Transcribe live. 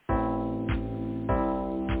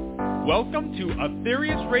Welcome to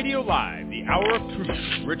Aetherius Radio Live, the Hour of Truth,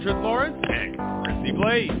 with Richard Lawrence and Chrissy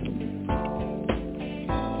Blaze.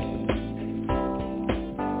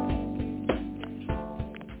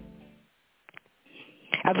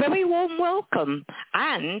 A very warm welcome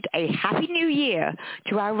and a Happy New Year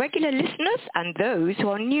to our regular listeners and those who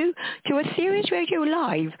are new to Aetherius Radio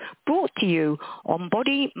Live, brought to you on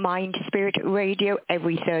Body, Mind, Spirit Radio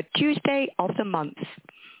every third Tuesday of the month.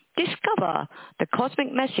 Discover the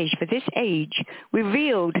cosmic message for this age,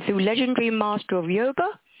 revealed through legendary master of yoga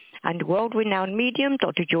and world-renowned medium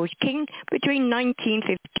Dr. George King between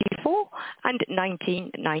 1954 and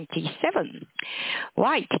 1997.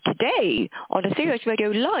 Right, today on Aetherius Radio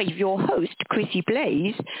Live, your host, Chrissy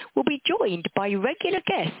Blaze, will be joined by regular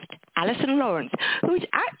guest Alison Lawrence, who is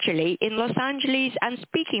actually in Los Angeles and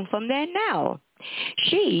speaking from there now.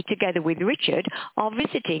 She, together with Richard, are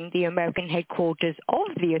visiting the American headquarters of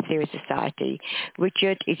the Aetherius Society.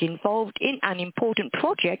 Richard is involved in an important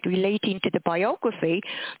project relating to the biography,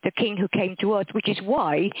 The King Who Came to Earth, which is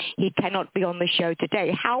why he cannot be on the show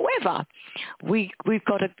today. However, we've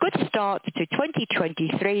got a good start to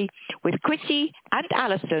 2023 with Chrissy and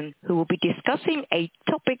Alison, who will be discussing a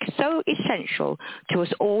topic so essential to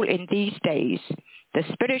us all in these days: the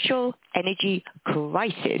spiritual energy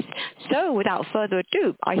crisis. So without further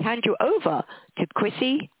ado, I hand you over to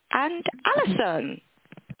Chrissy and Alison.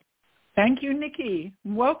 Thank you, Nikki.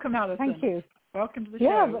 Welcome, Alison. Thank you. Welcome to the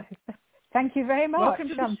show. Thank you very much. Welcome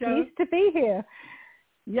to the I'm show. pleased to be here.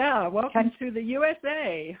 Yeah, welcome to the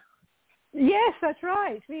USA. Yes, that's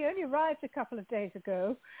right. We only arrived a couple of days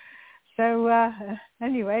ago. So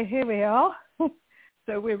anyway, here we are.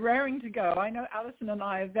 So we're raring to go. I know Alison and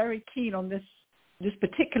I are very keen on this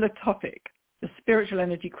particular topic, the spiritual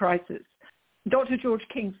energy crisis. Dr. George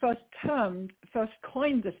King first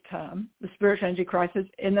coined this term, the spiritual energy crisis,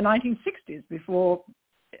 in the 1960s, before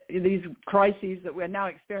these crises that we're now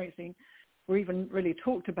experiencing were even really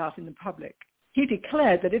talked about in the public. He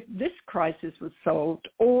declared that if this crisis was solved,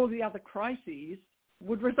 all the other crises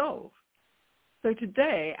would resolve. So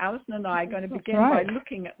today, Alison and I are going to begin by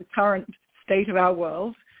looking at the current state of our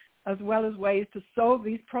world, as well as ways to solve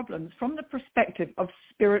these problems from the perspective of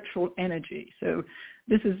spiritual energy. So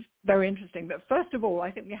this is very interesting. But first of all,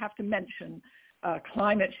 I think we have to mention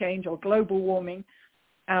climate change or global warming.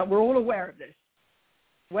 We're all aware of this.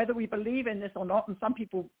 Whether we believe in this or not, and some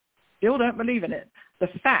people still don't believe in it, the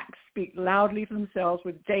facts speak loudly for themselves,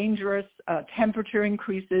 with dangerous temperature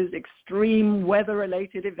increases, extreme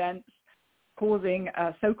weather-related events causing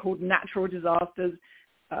so-called natural disasters,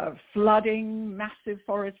 flooding, massive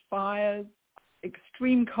forest fires,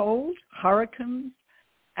 extreme cold, hurricanes,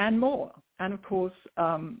 and more. And of course,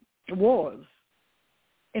 wars.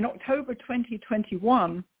 In October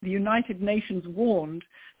 2021, the United Nations warned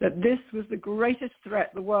that this was the greatest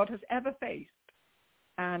threat the world has ever faced.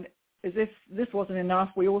 And as if this wasn't enough,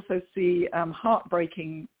 we also see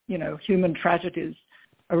heartbreaking, human tragedies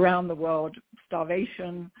around the world: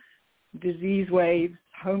 starvation, disease waves,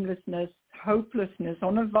 homelessness, hopelessness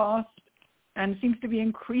on a vast and seems to be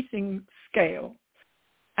increasing scale.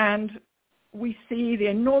 And we see the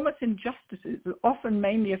enormous injustices, often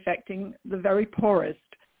mainly affecting the very poorest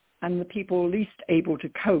and the people least able to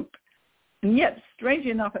cope. And yet, strangely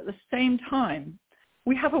enough, at the same time,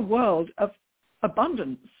 we have a world of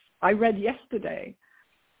abundance. I read yesterday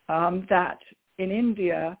that in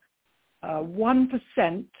India,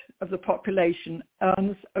 1% of the population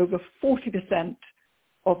earns over 40%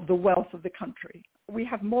 of the wealth of the country. We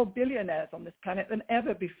have more billionaires on this planet than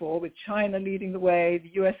ever before, with China leading the way,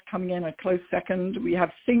 the US coming in a close second. We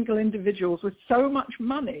have single individuals with so much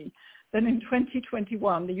money that in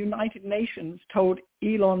 2021, the United Nations told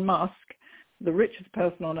Elon Musk, the richest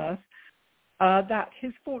person on earth, that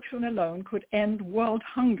his fortune alone could end world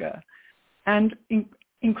hunger. And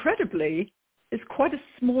incredibly, it's quite a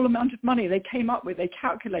small amount of money they came up with. They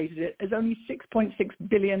calculated it as only $6.6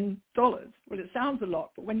 billion. Well, it sounds a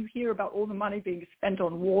lot, but when you hear about all the money being spent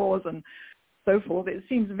on wars and so forth, it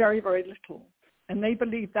seems very, very little. And they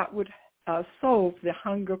believe that would solve the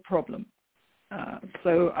hunger problem.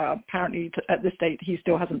 So apparently at this date, he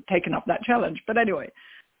still hasn't taken up that challenge. But anyway,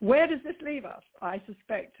 where does this leave us? I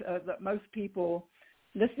suspect that most people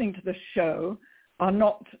listening to the show are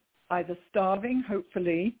not either starving,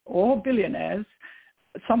 hopefully, or billionaires,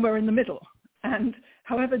 somewhere in the middle. And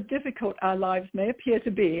however difficult our lives may appear to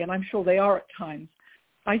be, and I'm sure they are at times,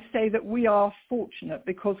 I say that we are fortunate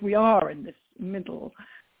because we are in this middle.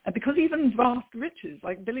 And because even vast riches,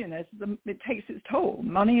 like billionaires, it takes its toll.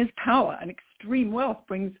 Money is power, and extreme wealth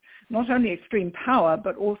brings not only extreme power,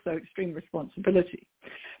 but also extreme responsibility.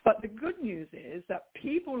 But the good news is that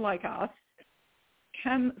people like us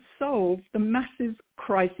can solve the massive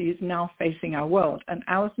crises now facing our world. And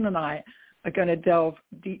Alison and I are going to delve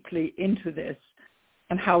deeply into this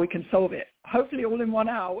and how we can solve it. Hopefully all in 1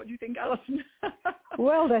 hour. What do you think, Alison?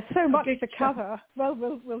 Well, there's so much to cover. Well,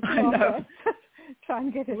 we'll do our best. Try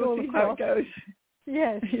and get it all across. We'll see how it goes.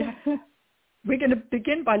 Yes. Yeah. We're going to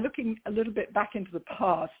begin by looking a little bit back into the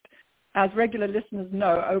past. As regular listeners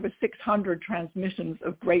know, over 600 transmissions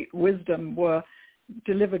of great wisdom were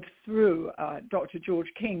delivered through Dr.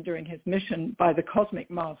 George King during his mission by the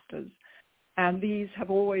Cosmic Masters. And these have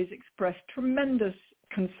always expressed tremendous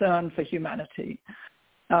concern for humanity,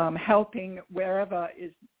 helping wherever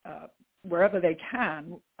they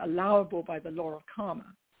can, allowable by the law of karma.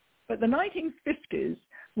 But the 1950s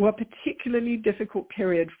were a particularly difficult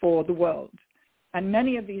period for the world, and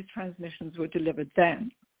many of these transmissions were delivered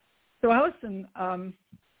then. So Alison, can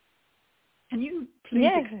you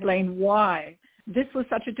please explain why this was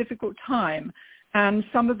such a difficult time and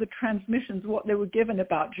some of the transmissions, what they were given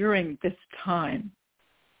about during this time?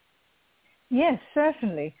 Yes,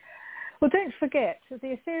 certainly. Well, don't forget that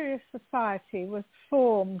the Aetherius Society was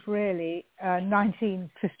formed really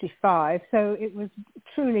 1955, so it was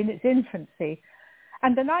truly in its infancy.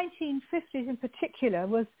 And the 1950s in particular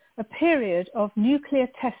was a period of nuclear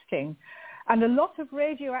testing, and a lot of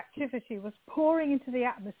radioactivity was pouring into the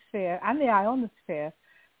atmosphere and the ionosphere,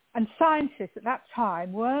 and scientists at that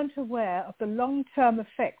time weren't aware of the long-term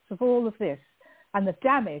effects of all of this and the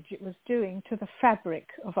damage it was doing to the fabric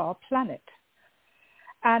of our planet.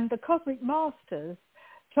 And the Cosmic Masters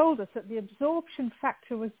told us that the absorption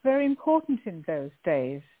factor was very important in those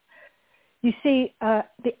days. You see,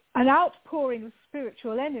 an outpouring of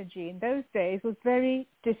spiritual energy in those days was very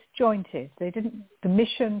disjointed. The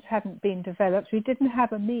missions hadn't been developed. We didn't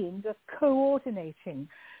have a means of coordinating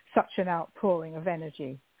such an outpouring of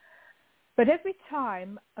energy. But every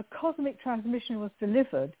time a cosmic transmission was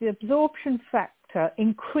delivered, the absorption factor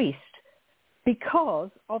increased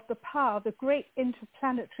because of the power of the great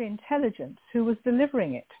interplanetary intelligence who was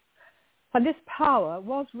delivering it. And this power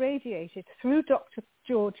was radiated through Dr.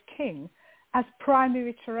 George King as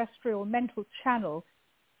primary terrestrial mental channel,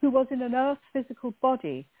 who was in an Earth physical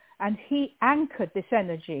body, and he anchored this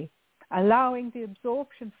energy, allowing the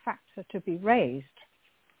absorption factor to be raised.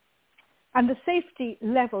 And the safety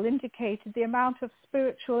level indicated the amount of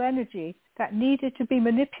spiritual energy that needed to be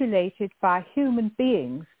manipulated by human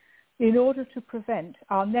beings in order to prevent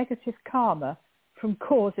our negative karma from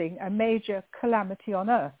causing a major calamity on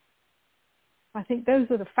Earth. I think those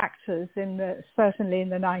are the factors certainly in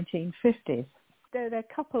the 1950s. There are a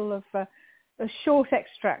couple of short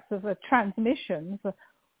extracts of transmissions.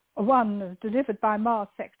 One delivered by Mars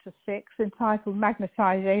Sector 6 entitled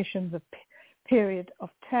Magnetizations of Period of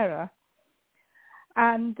Terror.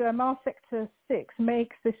 And Mars Sector 6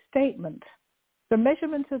 makes this statement: the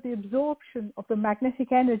measurement of the absorption of the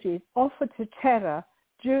magnetic energies offered to Terra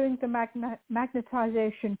during the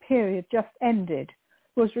magnetization period just ended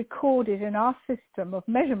was recorded in our system of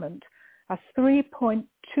measurement as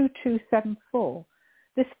 3.2274.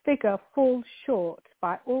 This figure falls short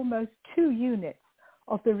by almost 2 units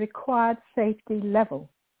of the required safety level.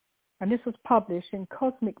 And this was published in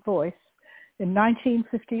Cosmic Voice in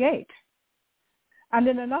 1958. And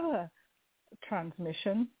in another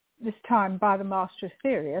transmission, this time by the Master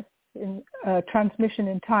Aetherius, in a transmission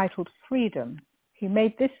entitled Freedom, he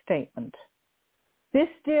made this statement: this,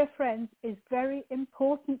 dear friends, is very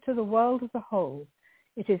important to the world as a whole.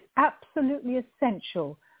 It is absolutely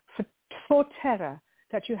essential for Terra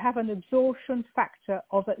that you have an absorption factor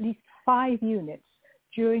of at least 5 units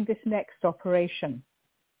during this next operation.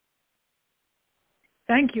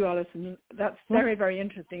 Thank you, Alison. That's very, very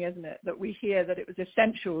interesting, isn't it? That we hear that it was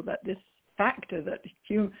essential that this factor that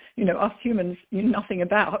us humans knew nothing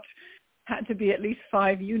about had to be at least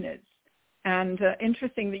 5 units. And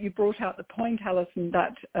interesting that you brought out the point, Alison,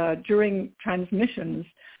 that during transmissions,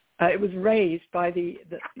 it was raised by the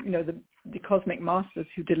Cosmic Masters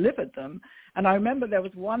who delivered them. And I remember there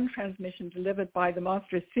was one transmission delivered by the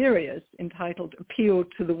Master Aetherius entitled Appeal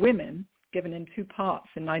to the Women, given in 2 parts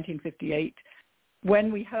in 1958,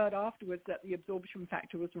 when we heard afterwards that the absorption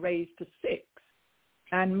factor was raised to 6.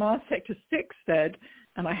 And Mars Sector 6 said,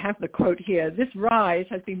 and I have the quote here, this rise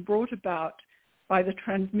has been brought about by the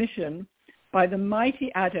transmission by the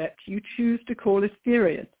mighty adept you choose to call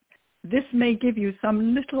Aetherius. This may give you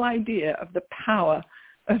some little idea of the power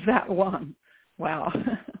of that one. Wow.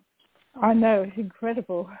 I know, it's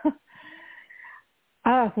incredible.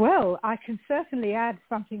 Well, I can certainly add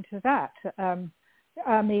something to that.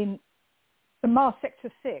 The Mars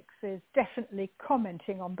Sector 6 is definitely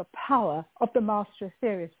commenting on the power of the Master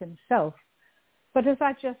Aetherius himself. But as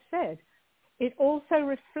I just said, it also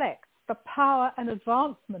reflects the power and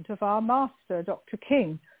advancement of our master, Dr.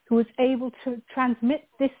 King, who was able to transmit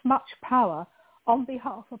this much power on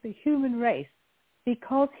behalf of the human race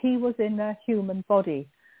because he was in a human body.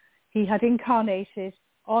 He had incarnated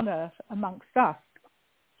on Earth amongst us.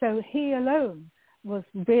 So he alone was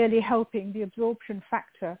really helping the absorption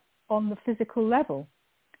factor on the physical level.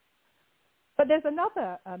 But there's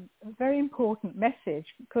another very important message,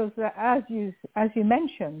 because as you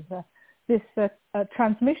mentioned, this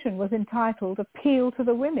transmission was entitled Appeal to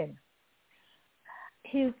the Women.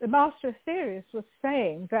 The Master Aetherius was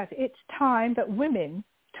saying that it's time that women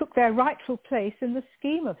took their rightful place in the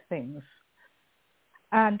scheme of things.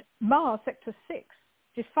 And Mars Sector 6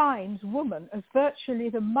 defines woman as virtually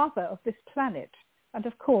the mother of this planet. And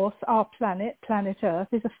of course, our planet, planet Earth,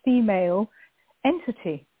 is a female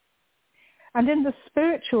entity. And in the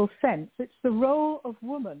spiritual sense, it's the role of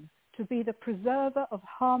woman to be the preserver of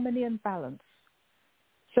harmony and balance.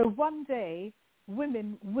 So one day,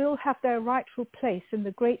 women will have their rightful place in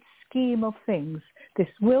the great scheme of things. This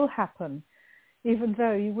will happen, even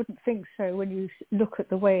though you wouldn't think so when you look at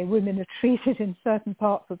the way women are treated in certain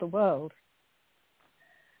parts of the world.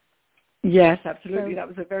 Yes, absolutely. That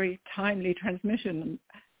was a very timely transmission.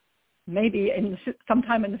 Maybe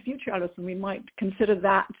sometime in the future, Alison, we might consider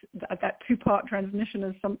that two-part transmission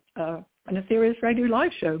as an Aetherius Radio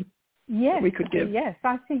Live show. Yes, we could give. Yes,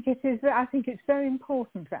 I think it is. I think it's very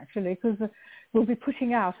important actually, because we'll be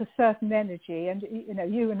putting out a certain energy, and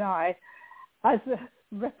you and I, as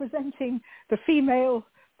representing the female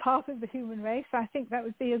part of the human race, I think that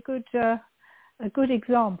would be a good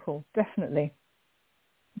example, definitely.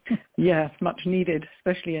 Yes, much needed,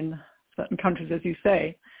 especially in certain countries, as you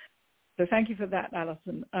say. So thank you for that,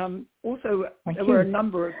 Alison. Also, there were a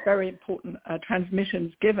number of very important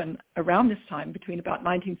transmissions given around this time, between about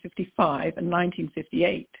 1955 and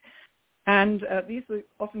 1958. And these were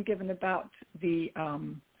often given about the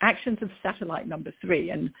actions of satellite number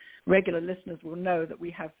 3. And regular listeners will know that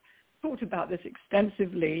we have talked about this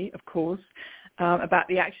extensively, of course, about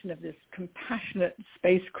the action of this compassionate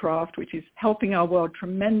spacecraft, which is helping our world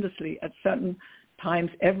tremendously at certain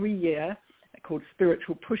times every year, called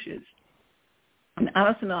Spiritual Pushes. And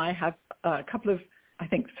Alice and I have a couple of, I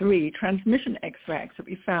think 3 transmission extracts that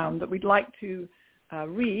we found that we'd like to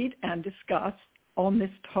read and discuss on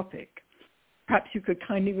this topic. Perhaps you could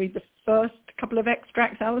kindly read the first couple of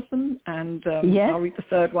extracts, Alison, and yes. I'll read the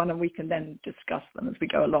third one, and we can then discuss them as we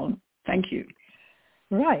go along. Thank you.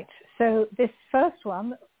 Right. So this first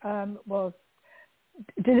one was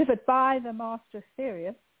delivered by the Master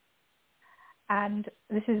Aetherius, and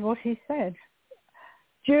this is what he said.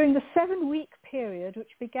 During the 7-week period,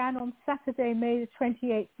 which began on Saturday, May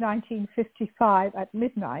 28, 1955 at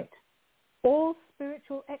midnight, all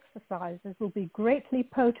spiritual exercises will be greatly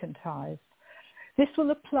potentized. This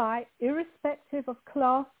will apply irrespective of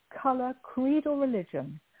class, color, creed, or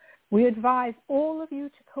religion. We advise all of you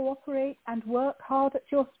to cooperate and work hard at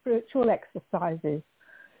your spiritual exercises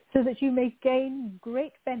so that you may gain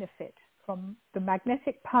great benefit from the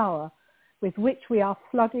magnetic power with which we are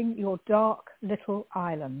flooding your dark little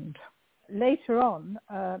island. Later on,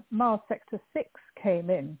 Mars Sector 6 came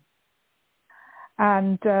in,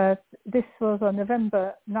 and this was on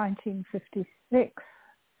November 1956.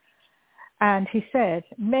 And he said,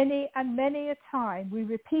 many and many a time we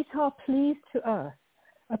repeat our pleas to Earth,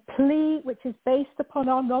 a plea which is based upon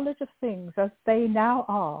our knowledge of things as they now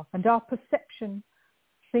are, and our perception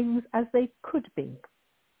things as they could be.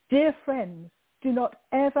 Dear friends, do not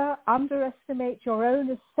ever underestimate your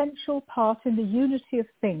own essential part in the unity of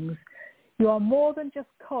things. You are more than just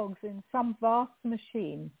cogs in some vast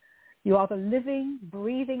machine. You are the living,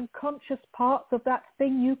 breathing, conscious parts of that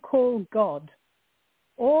thing you call God.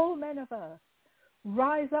 All men of Earth,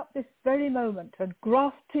 rise up this very moment and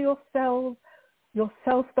grasp to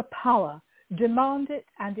yourself the power. Demand it,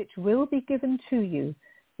 and it will be given to you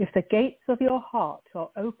if the gates of your heart are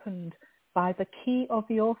opened by the key of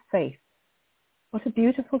your faith. What a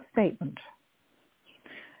beautiful statement.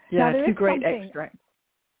 Yeah, two great extracts.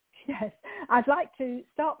 Yes. I'd like to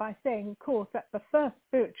start by saying, of course, that the first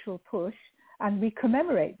spiritual push, and we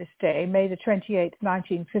commemorate this day, May the 28th,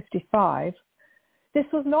 1955, this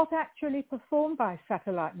was not actually performed by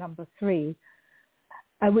satellite number 3,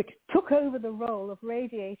 which took over the role of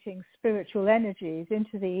radiating spiritual energies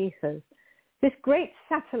into the ethers. This great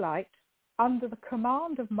satellite, under the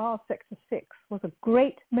command of Mars Sector 6, was a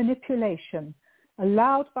great manipulation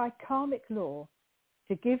allowed by karmic law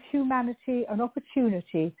to give humanity an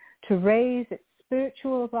opportunity to raise its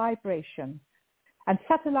spiritual vibration. And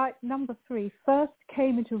satellite number 3 first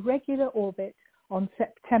came into regular orbit on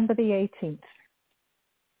September the 18th.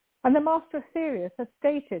 And the Master of Sirius has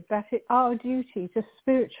stated that it's our duty to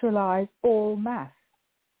spiritualize all mass.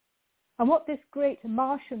 And what this great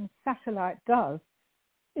Martian satellite does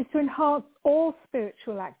is to enhance all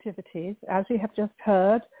spiritual activities, as we have just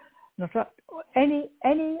heard.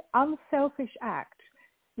 Any unselfish act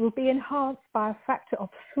will be enhanced by a factor of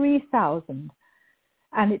 3,000.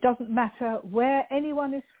 And it doesn't matter where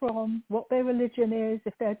anyone is from, what their religion is,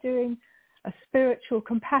 if they're doing a spiritual,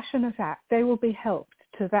 compassionate act, they will be helped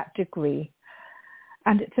to that degree.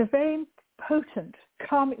 And it's a very potent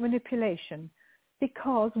karmic manipulation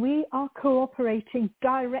because we are cooperating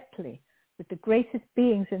directly with the greatest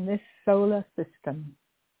beings in this solar system.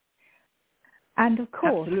 And of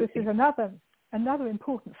course, Absolutely. This is another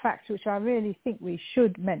important factor which I really think we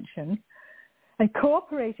should mention. And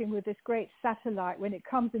cooperating with this great satellite when it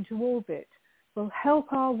comes into orbit will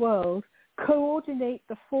help our world coordinate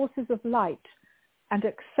the forces of light and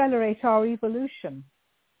accelerate our evolution.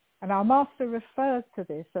 And our Master refers to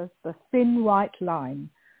this as the thin white line.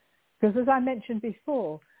 Because as I mentioned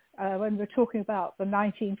before, when we're talking about the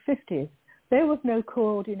 1950s, there was no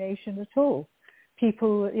coordination at all.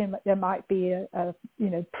 People, there might be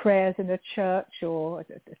prayers in a church or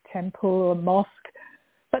a temple or a mosque,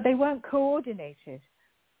 but they weren't coordinated.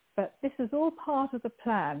 But this is all part of the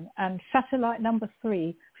plan, and satellite number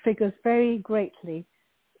 3 figures very greatly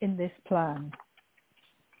in this plan.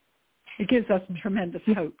 It gives us tremendous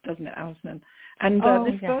hope, doesn't it, Alison? And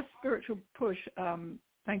this first spiritual push,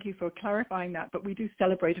 thank you for clarifying that, but we do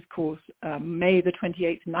celebrate, of course, May the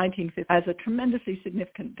 28th, 1950, as a tremendously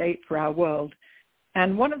significant date for our world.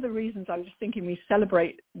 And one of the reasons I was just thinking we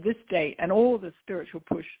celebrate this date and all the spiritual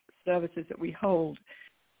push services that we hold,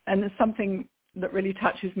 and there's something that really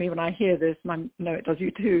touches me when I hear this, and I know it does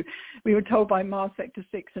you too. We were told by Mars Sector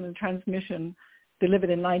 6 in a transmission delivered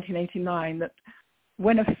in 1989 that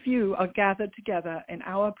when a few are gathered together in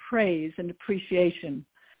our praise and appreciation,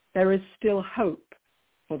 there is still hope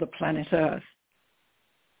for the planet Earth.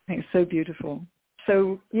 I think it's so beautiful.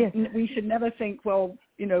 So yes, we should never think, well,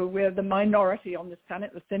 we're the minority on this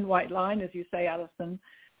planet, the thin white line, as you say, Alison,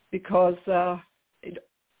 because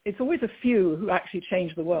it's always a few who actually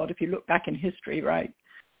change the world if you look back in history, right?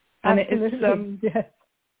 And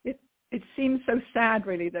it seems so sad,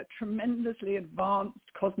 really, that tremendously advanced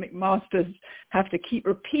cosmic masters have to keep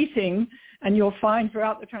repeating, and you'll find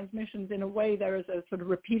throughout the transmissions, in a way, there is a sort of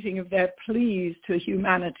repeating of their pleas to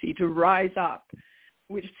humanity to rise up,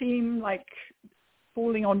 which seem like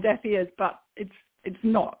falling on deaf ears, but it's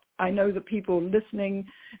not. I know that people listening,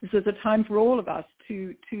 this is a time for all of us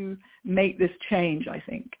to make this change, I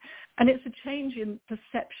think. And it's a change in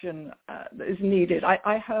perception that is needed.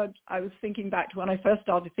 I was thinking back to when I first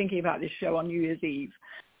started thinking about this show on New Year's Eve.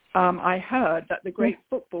 I heard that the great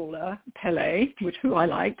footballer, Pelé, who I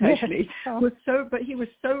liked actually, but he was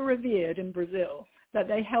so revered in Brazil that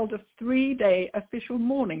they held a 3-day official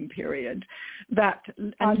mourning period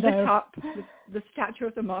and lit up the statue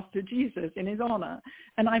of the Master Jesus in his honor.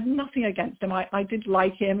 And I've nothing against him. I did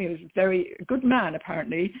like him. He was a very good man,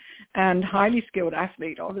 apparently, and highly skilled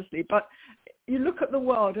athlete, obviously. But you look at the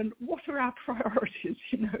world, and what are our priorities,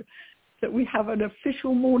 that we have an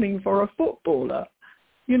official mourning for a footballer,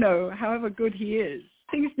 however good he is.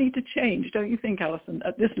 Things need to change, don't you think, Alison,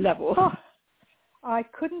 at this level? Oh, I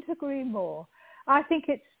couldn't agree more. I think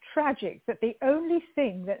it's tragic that the only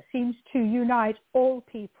thing that seems to unite all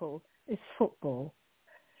people is football.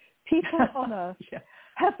 People on Earth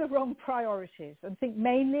have the wrong priorities and think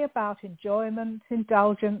mainly about enjoyment,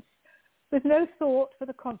 indulgence, with no thought for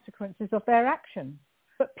the consequences of their actions.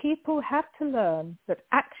 But people have to learn that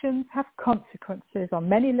actions have consequences on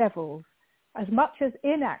many levels, as much as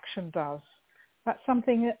inaction does. That's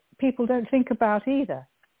something that people don't think about either.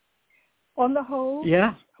 On the whole,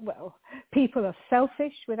 people are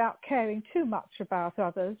selfish without caring too much about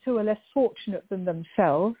others who are less fortunate than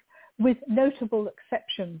themselves, with notable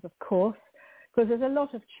exceptions, of course, because there's a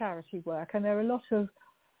lot of charity work and there are a lot of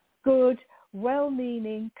good,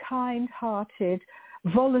 well-meaning, kind-hearted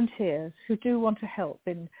volunteers who do want to help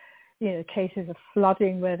in cases of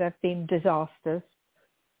flooding where there have been disasters.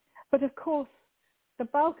 But of course, the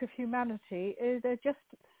bulk of humanity they're just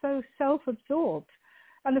so self-absorbed.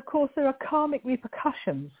 And of course, there are karmic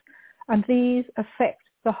repercussions, and these affect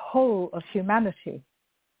the whole of humanity.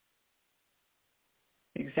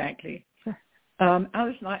 Exactly.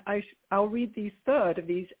 Alison, I'll read the third of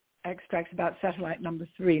these extracts about satellite number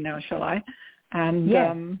 3 now, shall I? And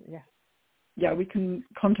we can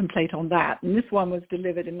contemplate on that. And this one was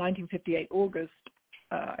delivered in 1958 August,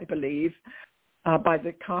 I believe, by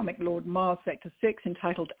the karmic Lord Mars Sector 6,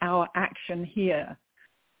 entitled Our Action Here.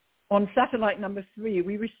 On satellite number 3,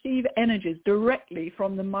 we receive energies directly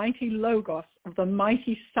from the mighty Logos of the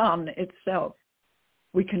mighty Sun itself.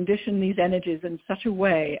 We condition these energies in such a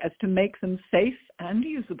way as to make them safe and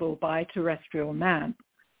usable by terrestrial man.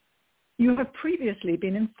 You have previously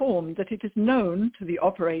been informed that it is known to the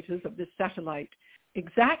operators of this satellite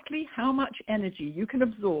exactly how much energy you can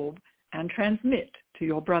absorb and transmit to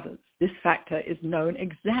your brothers. This factor is known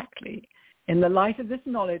exactly. In the light of this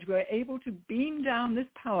knowledge, we are able to beam down this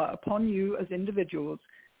power upon you as individuals,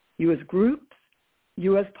 you as groups,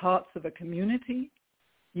 you as parts of a community,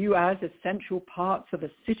 you as essential parts of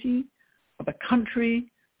a city, of a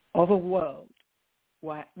country, of a world.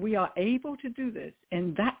 Where we are able to do this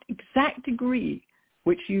in that exact degree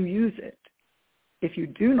which you use it. If you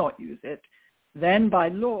do not use it, then by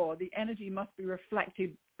law, the energy must be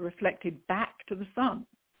reflected back to the sun.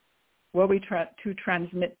 Were we to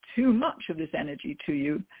transmit too much of this energy to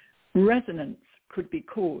you, resonance could be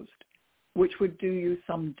caused, which would do you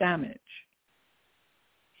some damage.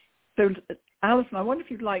 So, Alison, I wonder if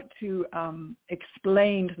you'd like to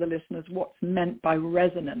explain to the listeners what's meant by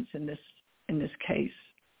resonance in this case.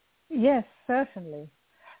 Yes, certainly.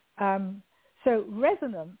 So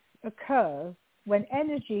resonance occurs when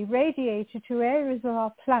energy radiated to areas of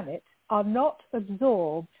our planet are not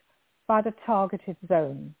absorbed by the targeted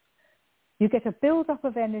zones. You get a build-up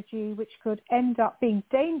of energy which could end up being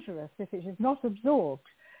dangerous if it is not absorbed.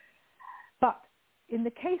 But in the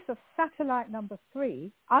case of satellite number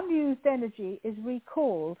 3, unused energy is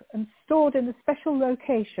recalled and stored in a special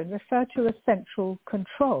location referred to as central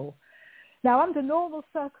control. Now, under normal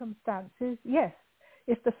circumstances, yes,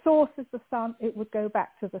 if the source is the sun, it would go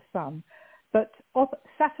back to the sun. But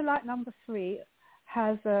satellite number 3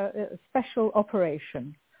 has a special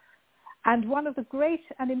operation. And one of the great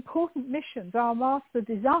and important missions our master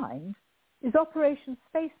designed is Operation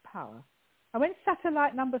Space Power. And when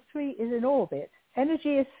satellite number 3 is in orbit,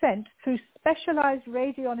 energy is sent through specialized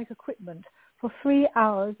radionic equipment for 3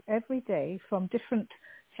 hours every day from different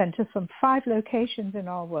centers, from 5 locations in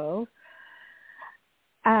our world.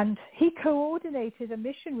 And he coordinated a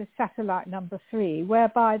mission with satellite number 3,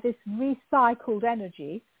 whereby this recycled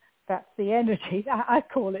energy, that's the energy, I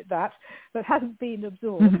call it that hasn't been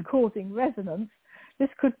absorbed, causing resonance, this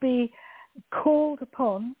could be called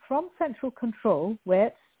upon from central control where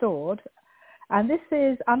it's stored. And this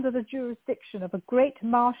is under the jurisdiction of a great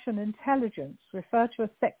Martian intelligence referred to as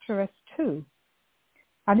Sector S2.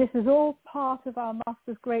 And this is all part of our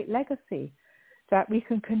master's great legacy, that we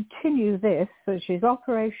can continue this, which is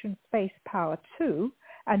Operation Space Power 2,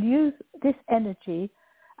 and use this energy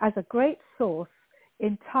as a great source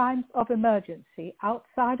in times of emergency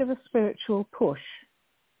outside of a spiritual push.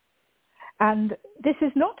 And this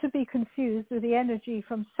is not to be confused with the energy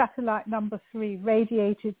from satellite number 3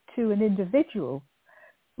 radiated to an individual,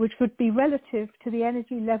 which would be relative to the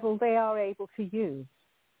energy level they are able to use.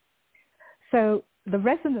 So the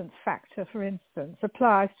resonance factor, for instance,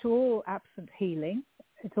 applies to all absent healing.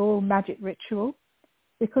 It's all magic ritual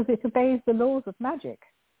because it obeys the laws of magic.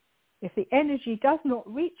 If the energy does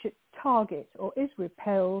not reach its target or is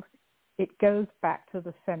repelled, it goes back to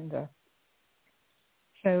the sender.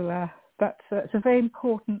 So that's a very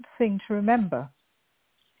important thing to remember.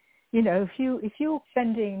 You know, if you're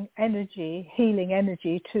sending energy, healing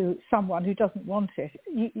energy to someone who doesn't want it,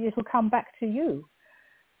 it'll come back to you.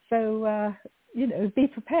 So, be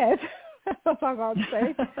prepared. That's what I would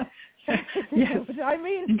say. Yes. But I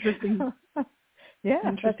mean, interesting. Yeah,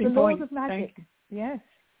 interesting that's the point. laws of magic. Yes.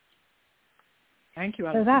 Thank you,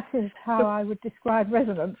 Alison. So that is how I would describe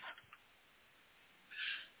resonance.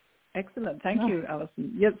 Excellent. Thank you,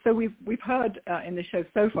 Alison. Yeah, so we've heard in the show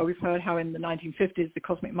so far, we've heard how in the 1950s the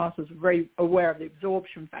Cosmic Masters were very aware of the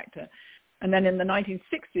absorption factor. And then in the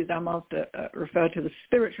 1960s, our master referred to the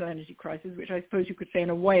spiritual energy crisis, which I suppose you could say in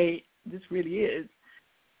a way this really is.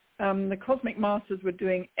 The Cosmic Masters were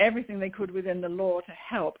doing everything they could within the law to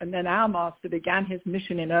help. And then our master began his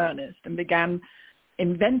mission in earnest and began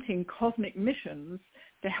inventing cosmic missions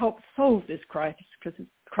to help solve this crisis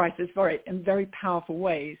in very powerful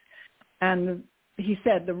ways. And he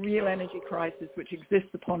said the real energy crisis which exists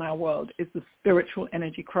upon our world is the spiritual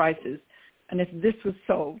energy crisis. And if this was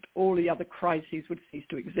solved, all the other crises would cease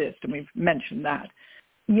to exist. And we've mentioned that.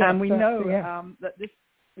 Yes, and we know that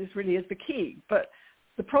this really is the key. But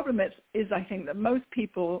the problem is, I think, that most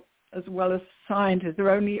people, as well as scientists,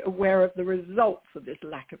 are only aware of the results of this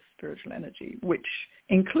lack of spiritual energy, which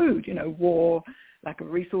include, war, lack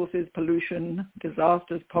of resources, pollution,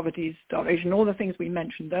 disasters, poverty, starvation, all the things we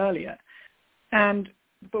mentioned earlier.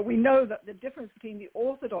 But we know that the difference between the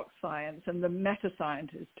orthodox science and the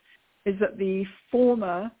meta-scientist is that the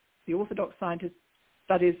former, the orthodox scientist,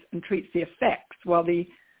 studies and treats the effects, while the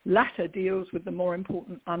latter deals with the more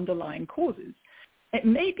important underlying causes. It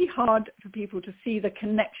may be hard for people to see the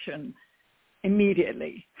connection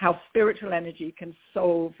immediately, how spiritual energy can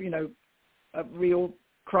solve, a real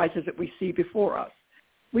crisis that we see before us.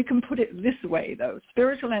 We can put it this way, though.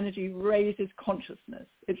 Spiritual energy raises consciousness.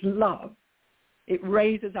 It's love. It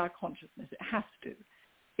raises our consciousness. It has to.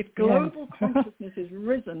 If global consciousness is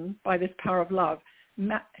risen by this power of love,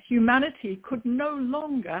 humanity could no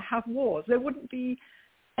longer have wars. There wouldn't be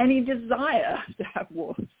any desire to have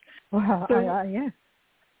wars. Well, so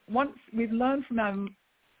once we've learned from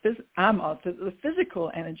our master that the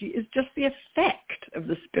physical energy is just the effect of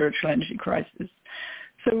the spiritual energy crisis.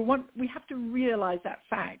 So we have to realize that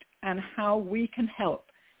fact and how we can help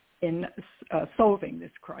in solving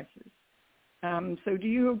this crisis. So do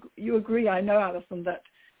you agree? I know, Alison,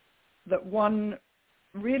 that one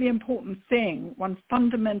really important thing, one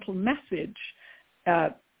fundamental message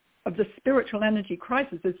of the spiritual energy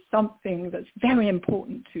crisis is something that's very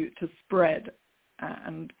important to spread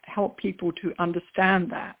and help people to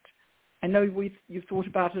understand that. I know you've thought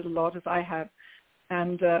about it a lot, as I have,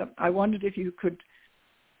 and I wondered if you could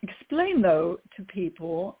explain, though, to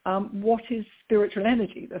people what is spiritual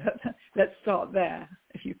energy. Let's start there,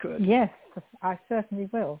 if you could. Yes, I certainly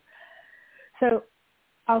will. So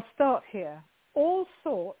I'll start here. All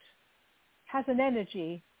thought has an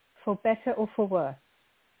energy for better or for worse.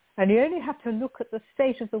 And you only have to look at the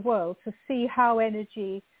state of the world to see how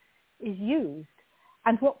energy is used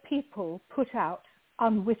and what people put out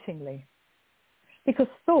unwittingly. Because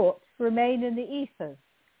thoughts remain in the ethers.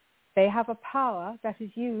 They have a power that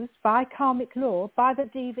is used by karmic law by the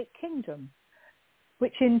Devic kingdom,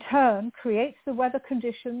 which in turn creates the weather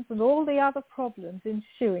conditions and all the other problems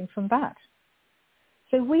ensuing from that.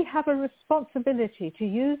 So we have a responsibility to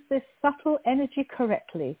use this subtle energy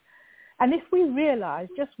correctly. And if we realize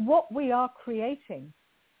just what we are creating,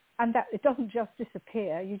 and that it doesn't just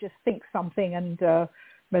disappear, you just think something and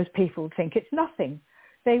most people think it's nothing,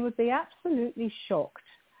 they would be absolutely shocked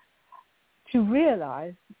to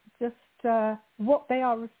realize just what they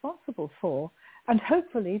are responsible for. And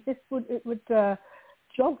hopefully it would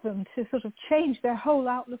jog them to sort of change their whole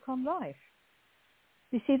outlook on life.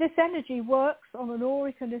 You see, this energy works on an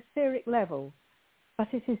auric and etheric level, but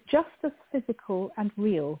it is just as physical and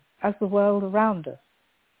real as the world around us.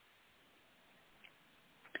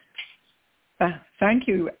 Thank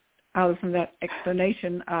you, Alison, for that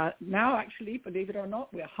explanation. Now, actually, believe it or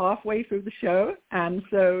not, we're halfway through the show, and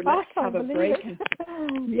so let's have a break.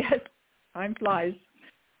 Yes, time flies.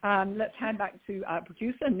 Let's hand back to our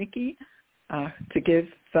producer, Nikki, to give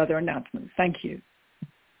further announcements. Thank you.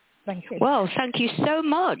 Thank you. Well, thank you so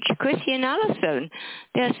much, Chrissy and Alison.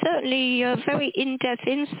 They're certainly very in-depth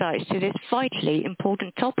insights to this vitally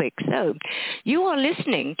important topic. So, you are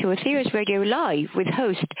listening to Aetherius Radio Live with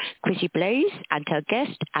host Chrissy Blaze and her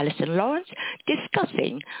guest Alison Lawrence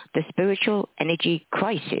discussing the spiritual energy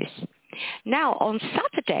crisis. Now, on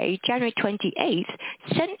Saturday, January 28th,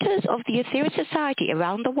 centers of the Aetherius Society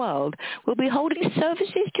around the world will be holding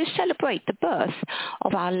services to celebrate the birth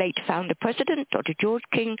of our late founder president, Dr. George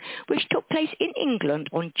King, which took place in England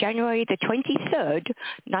on January the 23rd,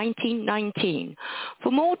 1919.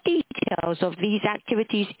 For more details of these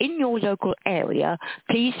activities in your local area,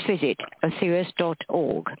 please visit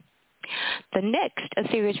aetherius.org. The next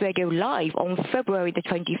Aetherius Radio Live on February the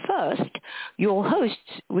 21st, your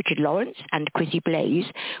hosts, Richard Lawrence and Chrissy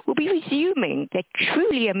Blaze, will be resuming their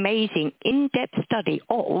truly amazing in-depth study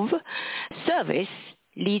of Service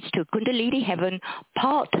Leads to Kundalini Heaven,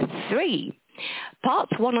 Part 3.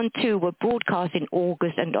 Parts 1 and 2 were broadcast in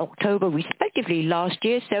August and October respectively last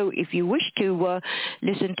year, so if you wish to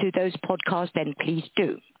listen to those podcasts, then please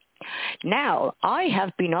do. Now, I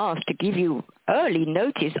have been asked to give you early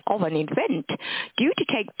notice of an event due to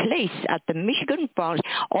take place at the Michigan branch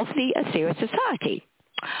of the Aetherius Society.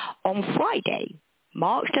 On Friday,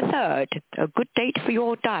 March the 3rd, a good date for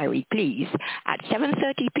your diary, please, at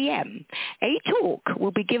 7:30 p.m., a talk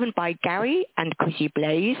will be given by Gary and Chrissy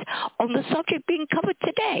Blaze on the subject being covered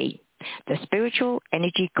today, the spiritual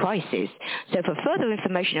energy crisis. So for further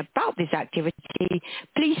information about this activity,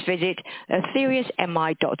 please visit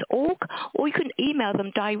aetheriusmi.org, or you can email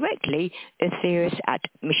them directly,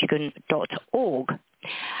 aetherius@michigan.org.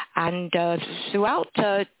 And throughout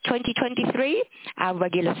 2023, our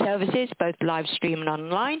regular services, both live stream and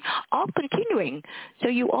online, are continuing. So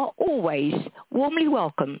you are always warmly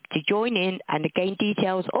welcome to join in, and again,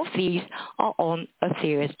 details of these are on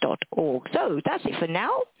aetherius.org. So that's it for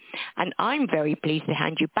now, and I'm very pleased to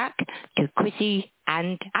hand you back to Chrissy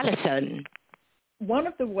and Alison. One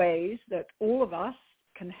of the ways that all of us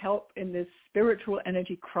can help in this spiritual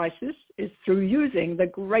energy crisis is through using the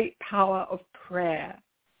great power of prayer.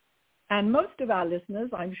 And most of our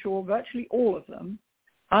listeners, I'm sure virtually all of them,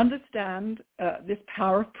 understand this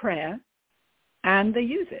power of prayer, and they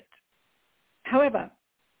use it. However,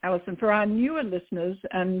 Alison, for our newer listeners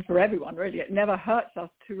and for everyone really, it never hurts us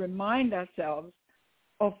to remind ourselves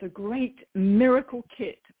of the great miracle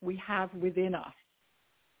kit we have within us.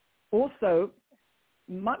 Also,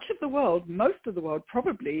 much of the world, most of the world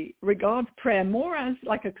probably, regards prayer more as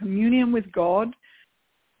like a communion with God.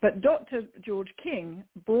 But Dr. George King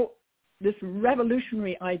brought this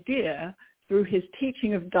revolutionary idea through his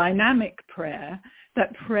teaching of dynamic prayer,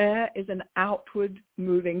 that prayer is an outward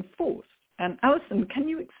moving force. And Alison, can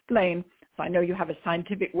you explain, I know you have a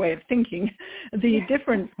scientific way of thinking, the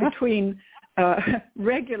difference between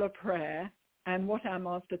regular prayer and what our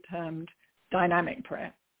master termed dynamic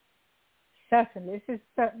prayer? Certainly. This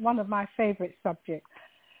is one of my favorite subjects.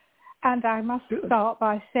 And I must start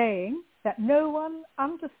by saying that no one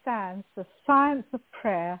understands the science of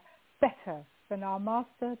prayer better than our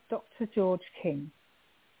master, Dr. George King.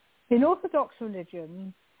 In Orthodox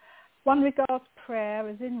religions, one regards prayer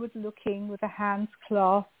as inward looking with the hands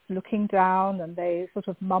clasped, looking down, and they sort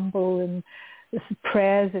of mumble in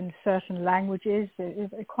prayers in certain languages.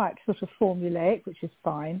 They're quite sort of formulaic, which is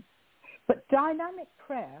fine. But dynamic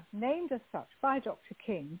prayer, named as such by Dr.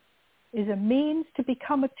 King, is a means to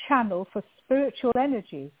become a channel for spiritual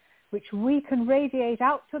energy, which we can radiate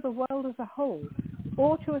out to the world as a whole,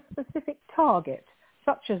 or to a specific target,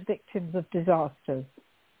 such as victims of disasters.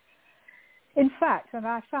 In fact, and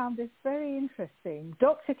I found this very interesting,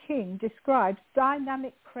 Dr. King describes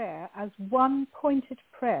dynamic prayer as one-pointed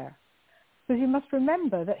prayer. Because you must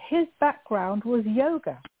remember that his background was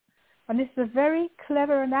yoga. And this is a very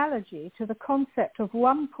clever analogy to the concept of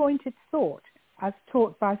one-pointed thought as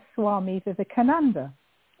taught by Swami Vivekananda.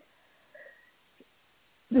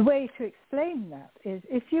 The way to explain that is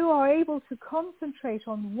if you are able to concentrate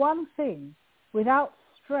on one thing without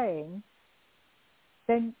straying,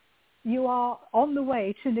 then you are on the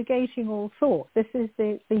way to negating all thought. This is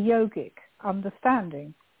the yogic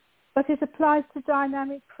understanding. But it applies to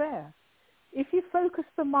dynamic prayer. If you focus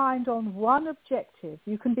the mind on one objective,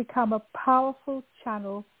 you can become a powerful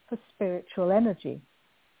channel for spiritual energy.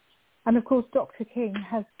 And of course, Dr. King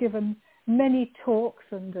has given many talks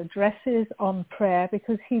and addresses on prayer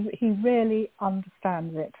because he really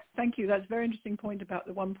understands it. Thank you. That's a very interesting point about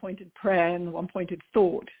the one-pointed prayer and the one-pointed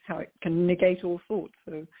thought, how it can negate all thoughts.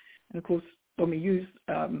 So, and of course, when we use,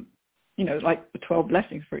 like the 12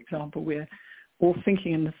 blessings, for example, we're all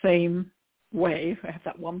thinking in the same way. We have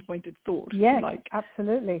that one-pointed thought. Yes,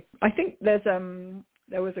 absolutely. I think there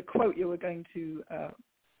was a quote you were going to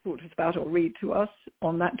talk to us about or read to us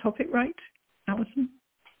on that topic, right, Alison?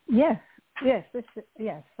 Yes.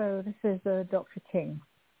 So this is Dr. King.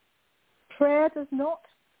 Prayer does not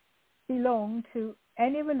belong to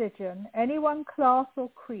any religion, any one class or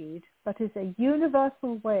creed, but is a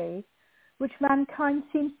universal way which mankind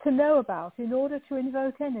seems to know about in order to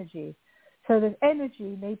invoke energy, so that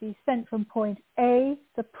energy may be sent from point A,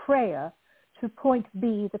 the prayer, to point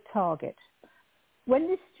B, the target. When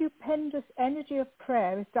this stupendous energy of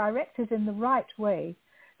prayer is directed in the right way,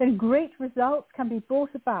 then great results can be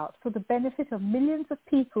brought about for the benefit of millions of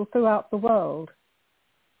people throughout the world.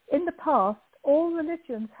 In the past, all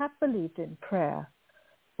religions have believed in prayer,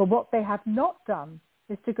 but what they have not done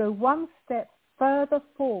is to go one step further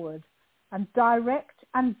forward and direct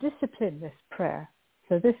and discipline this prayer.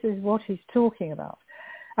 So this is what he's talking about.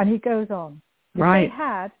 And he goes on. Right. If they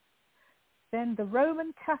had, then the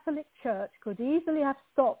Roman Catholic Church could easily have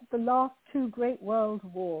stopped the last two great world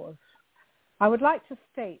wars. I would like to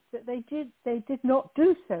state that they did not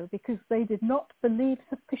do so because they did not believe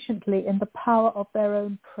sufficiently in the power of their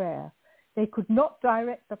own prayer. They could not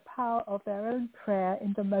direct the power of their own prayer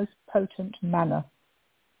in the most potent manner.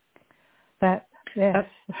 Yes.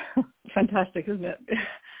 That's fantastic, isn't it?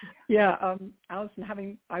 Yeah,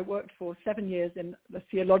 Alison, I worked for 7 years in the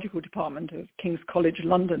theological department of King's College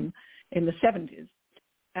London in the 70s,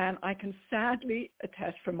 and I can sadly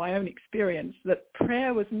attest from my own experience that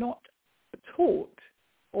prayer was not taught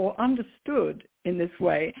or understood in this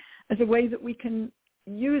way as a way that we can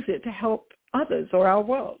use it to help others or our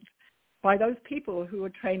world by those people who are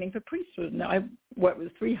training for priesthood. Now, I worked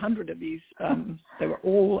with 300 of these. They were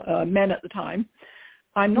all men at the time.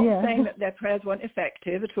 I'm not saying that their prayers weren't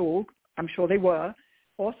effective at all. I'm sure they were,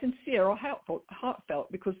 or sincere or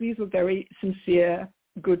heartfelt, because these were very sincere,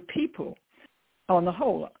 good people on the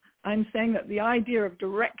whole. I'm saying that the idea of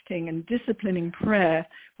directing and disciplining prayer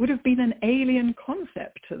would have been an alien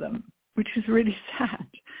concept to them, which is really sad.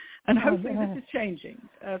 And hopefully this is changing,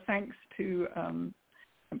 thanks to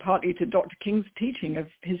partly to Dr. King's teaching of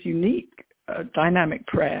his unique dynamic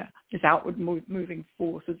prayer, this outward moving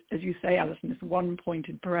force, as you say, Alison, this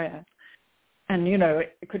one-pointed prayer. And, you know,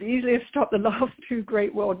 it could easily have stopped the last two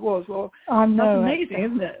great world wars. Well, that's amazing,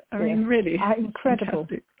 isn't it? I mean, really. Incredible.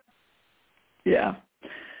 Fantastic. Yeah.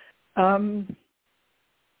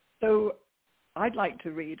 So I'd like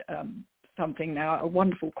to read something now, a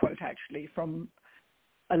wonderful quote, actually, from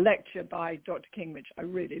a lecture by Dr. King, which I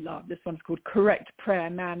really love. This one's called Correct Prayer,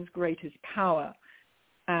 Man's Greatest Power,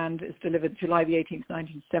 and it's delivered July the 18th,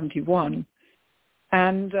 1971.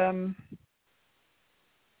 And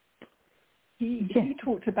he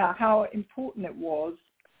talked about how important it was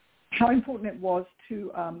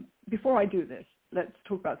to, before I do this, let's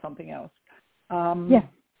talk about something else.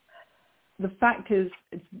 The fact is,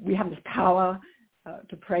 we have this power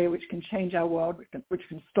to pray, which can change our world, which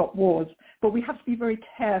can stop wars. But we have to be very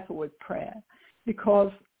careful with prayer,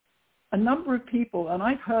 because a number of people, and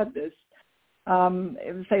I've heard this,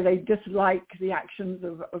 say they dislike the actions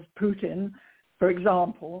of Putin, for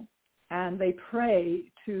example, and they pray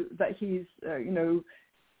that he's,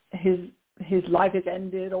 his life is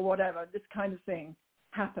ended or whatever. This kind of thing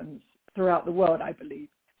happens throughout the world, I believe.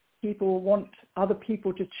 People want other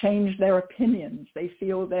people to change their opinions. They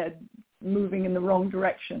feel they're moving in the wrong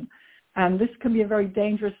direction. And this can be a very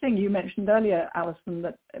dangerous thing. You mentioned earlier, Alison,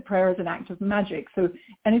 that prayer is an act of magic. So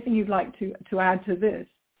anything you'd like to add to this?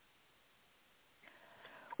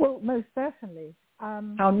 Well, most certainly.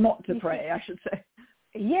 How not to pray, I should say.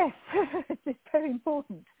 Yes, it's very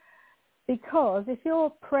important. Because if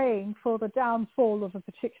you're praying for the downfall of a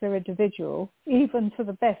particular individual, even for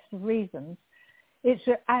the best of reasons, it's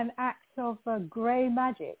an act of grey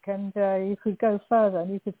magic, and you could go further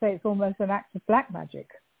and you could say it's almost an act of black magic.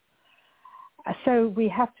 So we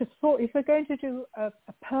have to if we're going to do a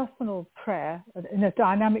personal prayer in a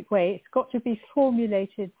dynamic way, it's got to be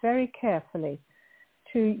formulated very carefully.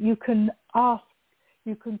 You can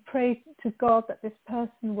pray to God that this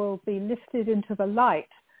person will be lifted into the light,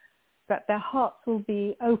 that their hearts will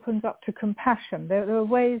be opened up to compassion. There are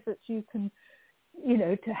ways that you can,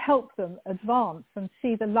 to help them advance and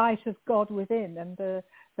see the light of God within, and the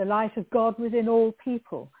light of God within all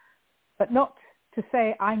people. But not to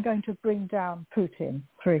say, I'm going to bring down Putin,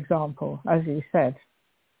 for example, as you said.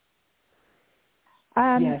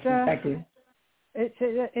 And, yes, exactly.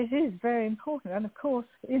 It is very important. And of course,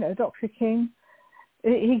 Dr. King,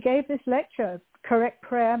 he gave this lecture, Correct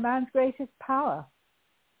Prayer, Man's Greatest Power.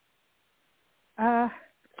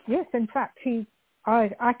 Yes, in fact,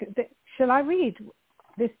 shall I read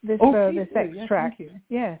this extract? Yes,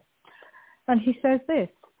 yes. And he says this: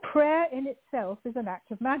 prayer in itself is an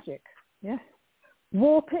act of magic. Yes.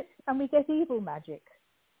 Warp it and we get evil magic.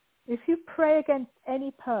 If you pray against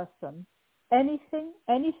any person, anything,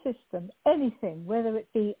 any system, anything, whether it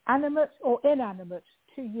be animate or inanimate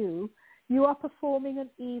to you, you are performing an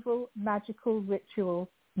evil magical ritual.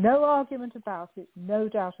 No argument about it, no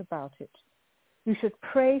doubt about it. You should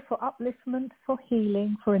pray for upliftment, for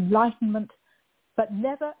healing, for enlightenment, but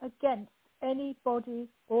never against any body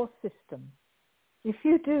or system. If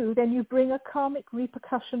you do, then you bring a karmic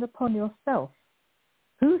repercussion upon yourself.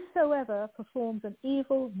 Whosoever performs an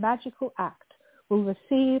evil magical act will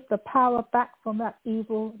receive the power back from that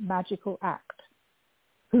evil magical act.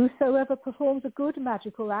 Whosoever performs a good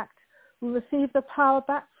magical act will receive the power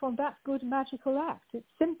back from that good magical act. It's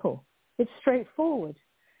simple. It's straightforward.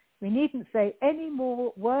 We needn't say any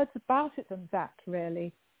more words about it than that,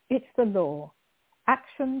 really. It's the law.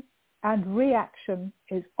 Action and reaction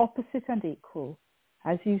is opposite and equal.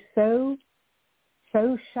 As you sow,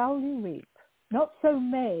 so shall you reap. Not so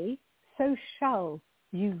may, so shall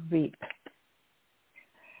you reap.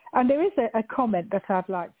 And there is a comment that I'd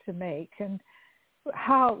like to make, and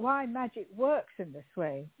why magic works in this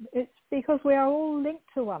way. It's because we are all linked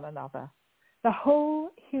to one another. The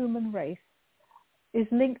whole human race is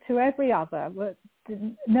linked to every other,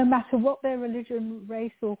 no matter what their religion,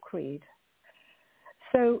 race or creed.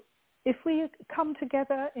 So if we come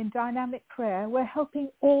together in dynamic prayer, we're helping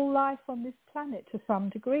all life on this planet to some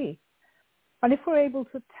degree. And if we're able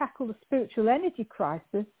to tackle the spiritual energy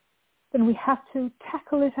crisis, then we have to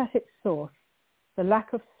tackle it at its source, the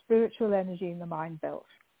lack of spiritual energy in the mind belt.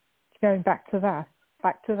 Going back to that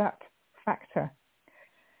factor.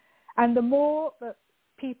 And the more that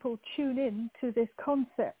people tune in to this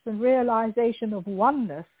concept and realization of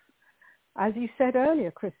oneness, as you said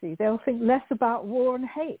earlier, Chrissy, they'll think less about war and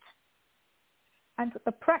hate. And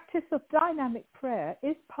the practice of dynamic prayer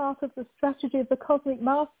is part of the strategy of the Cosmic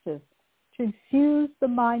Masters to infuse the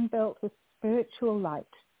mind belt with spiritual light.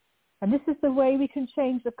 And this is the way we can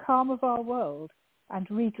change the calm of our world and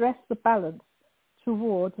redress the balance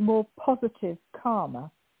towards more positive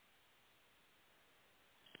karma.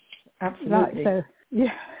 Absolutely. So,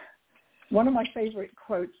 yeah. One of my favorite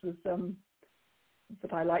quotes was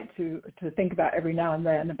that I like to think about every now and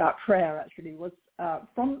then about prayer, actually, was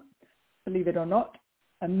from, believe it or not,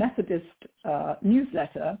 a Methodist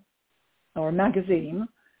newsletter or a magazine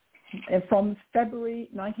from February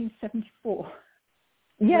 1974.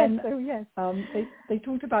 Yes, They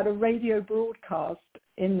talked about a radio broadcast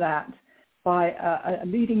in that by a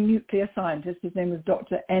leading nuclear scientist. His name was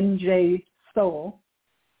Dr. N.J. Thole.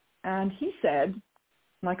 And he said,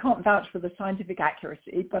 and I can't vouch for the scientific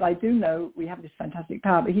accuracy, but I do know we have this fantastic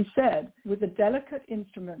power. But he said, with a delicate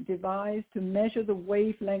instrument devised to measure the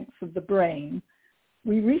wavelengths of the brain,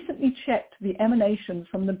 we recently checked the emanations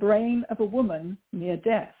from the brain of a woman near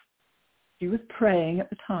death. She was praying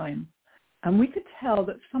at the time, and we could tell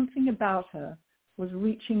that something about her was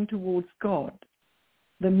reaching towards God.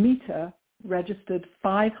 The meter registered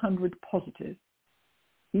 500 positive.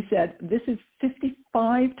 He said, this is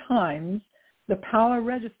 55 times the power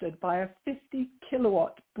registered by a 50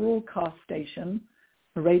 kilowatt broadcast station,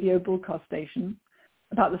 a radio broadcast station,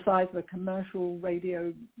 about the size of a commercial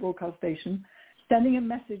radio broadcast station, sending a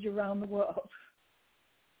message around the world.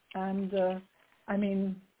 And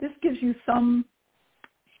this gives you some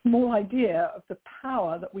small idea of the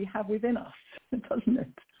power that we have within us, doesn't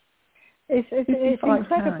it? It's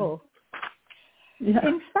incredible. Yeah,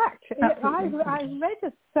 in fact, I incredible. read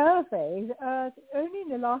a survey only in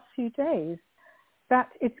the last few days that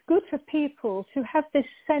it's good for people to have this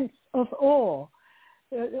sense of awe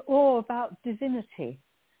about divinity,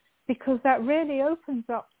 because that really opens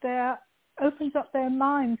up their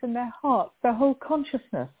minds and their hearts, their whole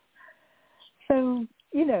consciousness. So,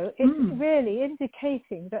 it's really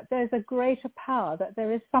indicating that there's a greater power, that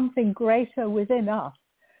there is something greater within us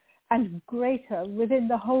and greater within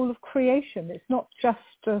the whole of creation. It's not just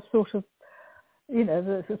a sort of,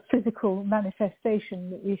 the physical manifestation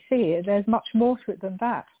that we see. There's much more to it than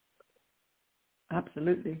that.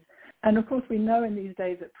 Absolutely. And of course, we know in these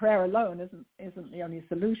days that prayer alone isn't the only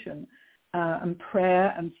solution. And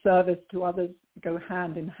prayer and service to others go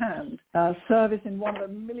hand in hand. Service in one of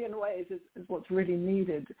a million ways is what's really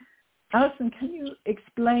needed. Alison, can you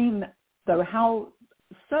explain, though, how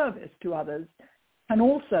service to others can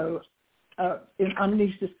also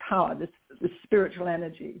unleash this power, this spiritual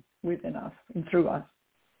energy within us and through us?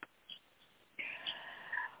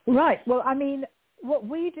 Right. Well, what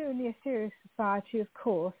we do in the Aetherius Society, of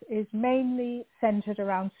course, is mainly centered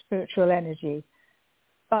around spiritual energy.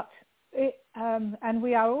 But and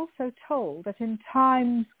we are also told that in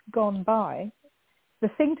times gone by, the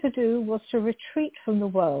thing to do was to retreat from the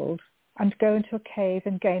world and go into a cave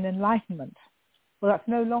and gain enlightenment. Well, that's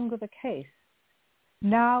no longer the case.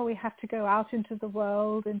 Now we have to go out into the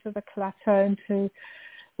world, into the plateau, into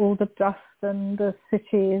all the dust and the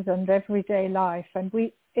cities and everyday life. And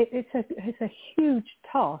it's a huge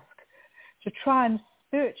task to try and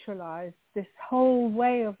spiritualize this whole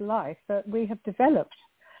way of life that we have developed.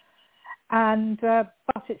 And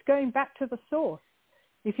but it's going back to the source.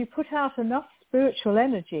 If you put out enough spiritual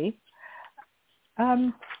energy,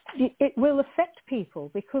 it will affect people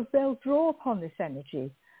because they'll draw upon this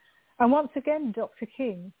energy. And once again, Dr.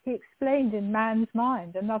 King, he explained in Man's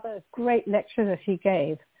Mind, another great lecture that he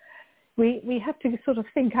gave, we have to sort of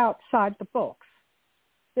think outside the box.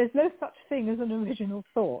 There's no such thing as an original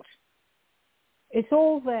thought. It's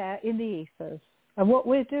all there in the ethers. And what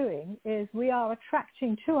we're doing is we are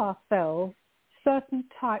attracting to ourselves certain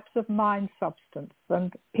types of mind substance.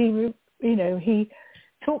 And he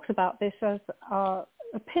talks about this as a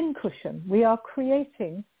pincushion. We're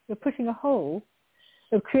putting a hole,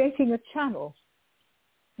 we're creating a channel,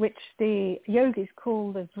 which the yogis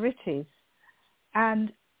call the vrittis,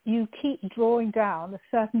 and you keep drawing down a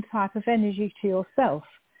certain type of energy to yourself.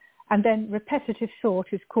 And then repetitive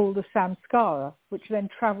thought is called the samskara, which then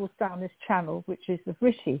travels down this channel, which is the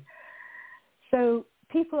vritti. So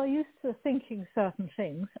people are used to thinking certain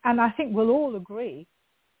things, and I think we'll all agree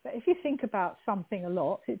that if you think about something a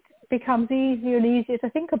lot, it becomes easier and easier to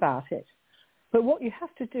think about it. But what you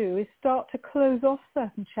have to do is start to close off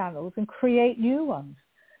certain channels and create new ones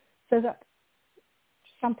so that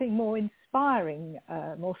something more inspiring,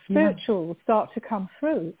 more spiritual will start to come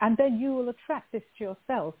through, and then you will attract this to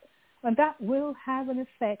yourself. And that will have an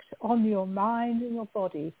effect on your mind and your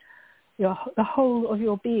body, the whole of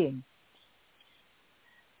your being.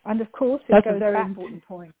 And of course, that's a very important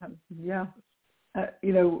point. Yeah, it's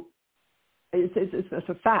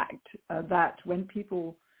a fact that when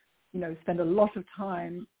people, spend a lot of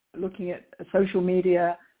time looking at social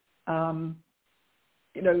media I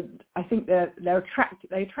think they attract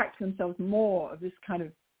to themselves more of this kind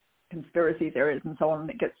of conspiracy theories and so on, and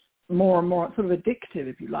it gets more and more sort of addictive,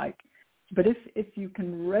 if you like. But if you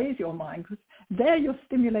can raise your mind, because there you're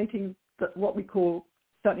stimulating what we call,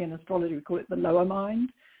 certainly in astrology, we call it the lower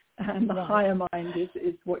mind, and the higher mind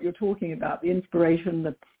is what you're talking about, the inspiration,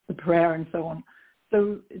 the prayer, and so on.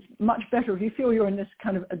 So it's much better if you feel you're in this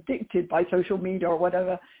kind of addicted by social media or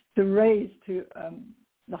whatever, to raise to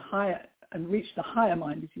the higher and reach the higher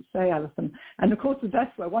mind, as you say, Alison. And of course,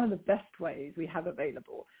 one of the best ways we have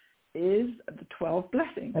available is the 12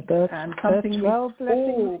 blessings. And something we all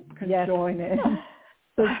can join in.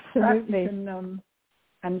 So absolutely.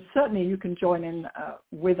 And certainly you can join in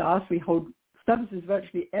with us. We hold services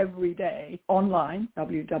virtually every day online,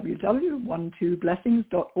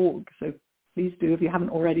 www.12blessings.org. So please do, if you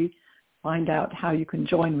haven't already, find out how you can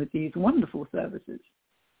join with these wonderful services.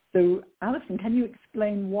 So, Alison, can you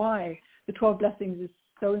explain why the 12 blessings is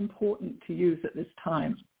so important to use at this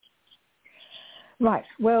time? Right.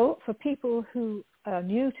 Well, for people who are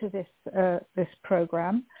new to this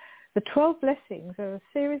program, the 12 blessings are a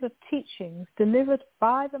series of teachings delivered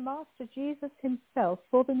by the Master Jesus himself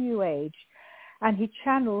for the New Age, and he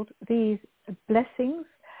channeled these blessings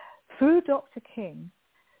through Dr. King.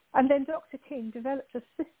 And then Dr. King developed a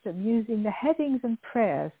system using the headings and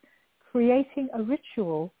prayers, creating a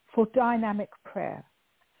ritual for dynamic prayer.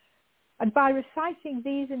 And by reciting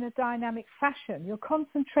these in a dynamic fashion, you're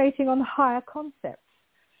concentrating on higher concepts,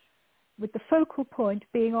 with the focal point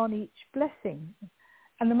being on each blessing.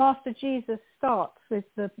 And the Master Jesus starts with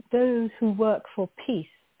those who work for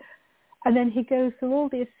peace. And then he goes through all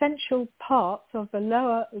the essential parts of the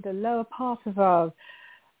lower part of our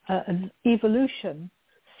evolution,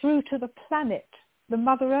 through to the planet, the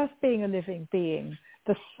Mother Earth being a living being,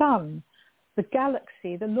 the sun, the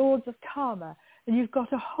galaxy, the lords of karma. And you've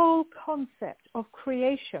got a whole concept of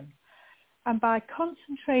creation. And by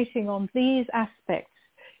concentrating on these aspects,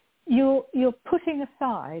 you're putting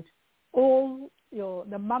aside all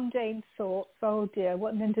the mundane thoughts, oh dear,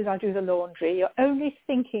 when did I do the laundry? You're only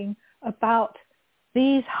thinking about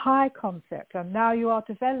these high concepts. And now you are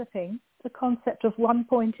developing the concept of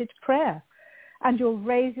one-pointed prayer. And you'll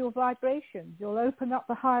raise your vibrations. You'll open up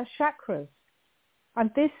the higher chakras.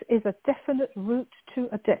 And this is a definite route to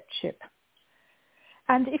adeptship.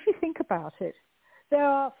 And if you think about it, there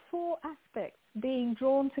are 4 aspects being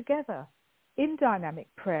drawn together in dynamic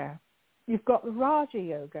prayer. You've got the Raja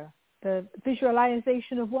Yoga, the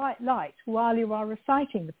visualization of white light while you are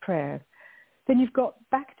reciting the prayers. Then you've got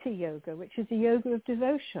Bhakti Yoga, which is the yoga of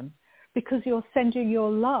devotion, because you're sending your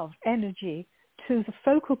love energy to the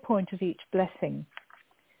focal point of each blessing.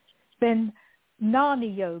 Then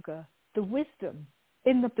Gnani Yoga, the wisdom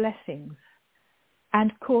in the blessings. And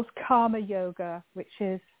of course, Karma Yoga, which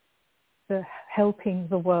is the helping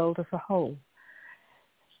the world as a whole.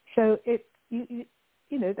 So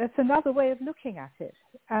that's another way of looking at it.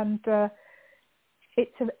 And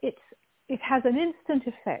it has an instant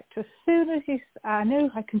effect. As soon as I know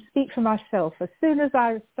I can speak for myself, as soon as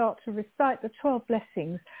I start to recite the 12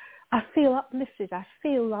 blessings, I feel uplifted. I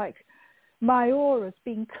feel like my aura's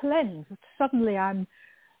being cleansed. Suddenly I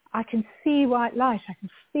can see white light. I can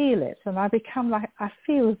feel it. And I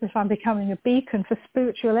feel as if I'm becoming a beacon for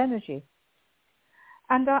spiritual energy.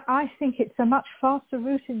 And I think it's a much faster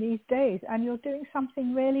route in these days. And you're doing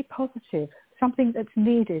something really positive, something that's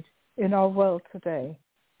needed in our world today.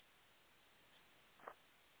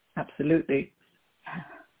 Absolutely.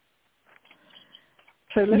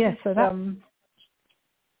 So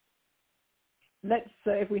let's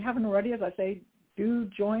if we haven't already, as I say, do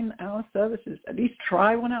join our services. At least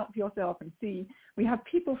try one out for yourself and see. We have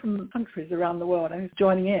people from countries around the world who's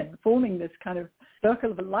joining in, forming this kind of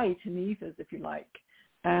circle of light in the ethers, if you like.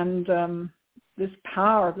 And this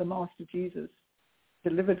power of the Master Jesus,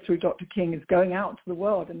 delivered through Dr. King, is going out to the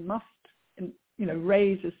world and must,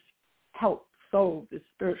 raise this, help solve this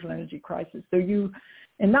spiritual energy crisis. So you,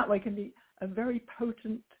 in that way, can be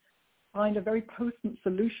find a very potent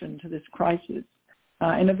solution to this crisis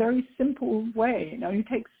in a very simple way. It only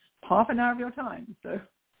takes half an hour of your time. So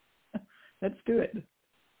let's do it.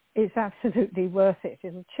 It's absolutely worth it.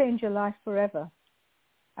 It'll change your life forever.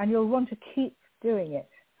 And you'll want to keep doing it.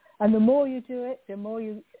 And the more you do it, the more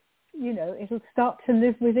it'll start to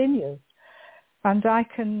live within you. And I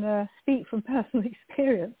can speak from personal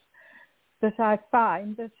experience that I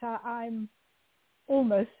find that I'm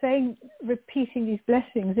almost repeating these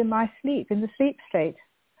blessings in my sleep, in the sleep state.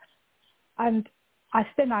 And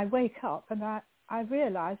then I wake up and I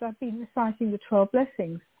realize I've been reciting the 12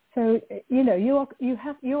 blessings. So, you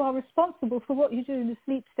are responsible for what you do in the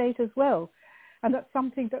sleep state as well. And that's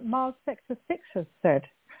something that Mars Sector 6 has said.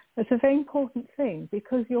 It's a very important thing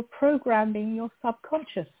because you're programming your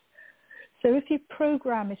subconscious. So if you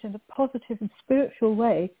program it in a positive and spiritual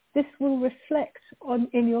way, this will reflect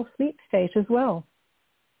in your sleep state as well.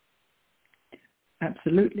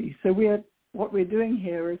 Absolutely. So what we're doing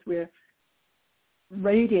here is we're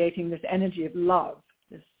radiating this energy of love,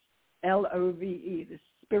 this LOVE, this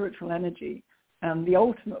spiritual energy, the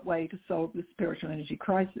ultimate way to solve the spiritual energy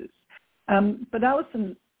crisis. But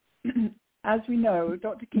Alison, as we know,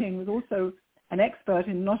 Dr. King was also an expert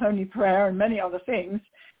in not only prayer and many other things,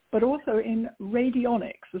 but also in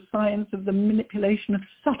radionics, the science of the manipulation of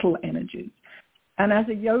subtle energies. And as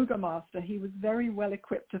a yoga master, he was very well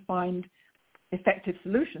equipped to find effective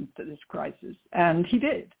solutions to this crisis, and he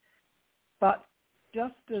did. But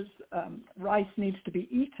just as rice needs to be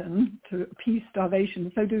eaten to appease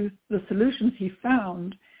starvation, so do the solutions he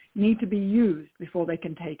found need to be used before they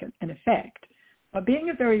can take an effect. But being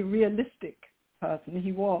a very realistic person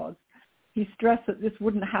he stressed that this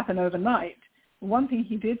wouldn't happen overnight. One thing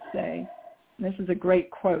he did say, and this is a great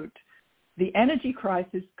quote, "The energy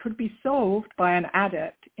crisis could be solved by an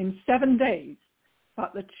adept in 7 days,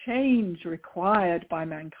 but the change required by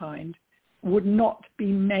mankind would not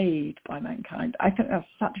be made by mankind." I think that's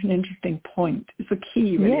such an interesting point. It's a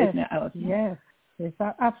key, really, yes, isn't it, Alison? Yes,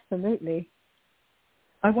 absolutely.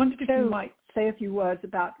 I wondered if you might say a few words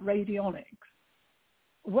about radionics.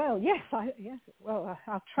 Well, yes.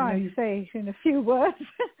 I'll try and say in a few words.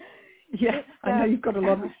 Yes, I know you've got a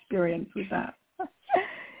lot of experience with that.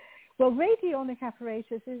 Well, radionic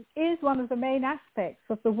apparatus is one of the main aspects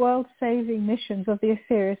of the world-saving missions of the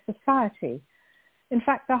Assyrian Society. In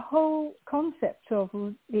fact, the whole concept of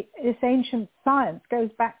this ancient science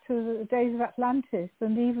goes back to the days of Atlantis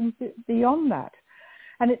and even beyond that.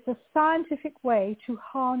 And it's a scientific way to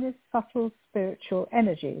harness subtle spiritual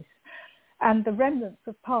energies. And the remnants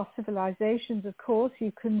of past civilizations, of course,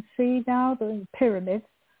 you can see now the pyramids,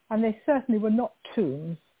 and they certainly were not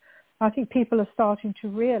tombs. I think people are starting to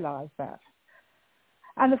realize that.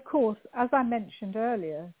 And of course, as I mentioned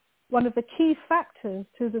earlier, one of the key factors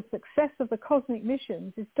to the success of the cosmic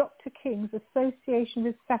missions is Dr. King's association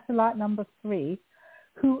with Satellite Number 3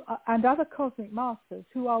 and other cosmic masters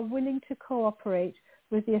who are willing to cooperate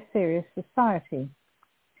with the Assyrian Society.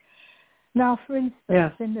 Now, for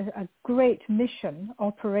instance, in a great mission,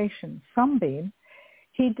 Operation Sunbeam,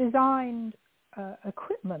 he designed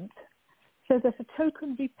equipment so that a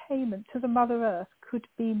token repayment to the Mother Earth could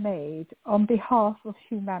be made on behalf of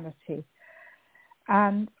humanity.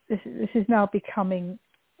 And this is now becoming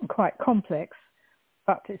quite complex,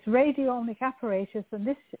 but it's radionic apparatus, and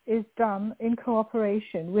this is done in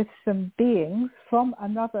cooperation with some beings from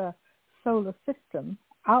another solar system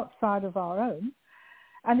outside of our own.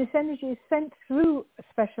 And this energy is sent through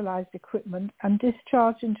specialized equipment and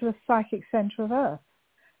discharged into a psychic center of Earth.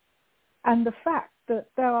 And the fact that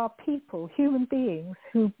there are people, human beings,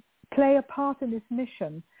 who play a part in this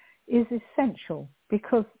mission is essential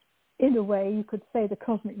because, in a way, you could say the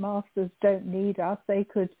cosmic masters don't need us. They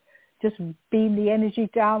could just beam the energy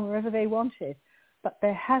down wherever they wanted. But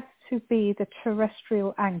there has to be the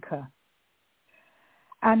terrestrial anchor.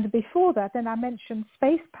 And before that, then I mentioned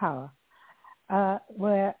space power,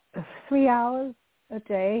 where 3 hours a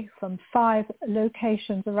day from 5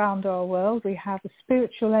 locations around our world, we have a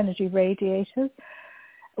spiritual energy radiators,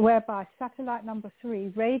 whereby Satellite Number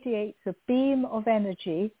 3 radiates a beam of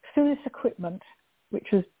energy through this equipment, which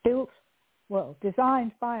was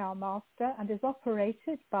designed by our master and is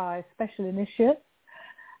operated by special initiates,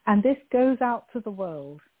 and this goes out to the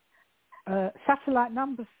world. Satellite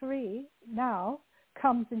Number 3 now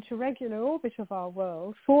comes into regular orbit of our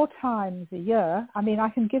world 4 times a year. I mean, I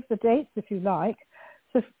can give the dates if you like,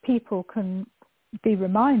 so people can be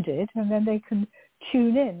reminded, and then they can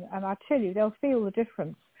tune in. And I tell you, they'll feel the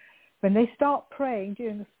difference. When they start praying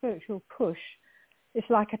during the spiritual push, it's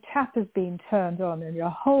like a tap has been turned on, and your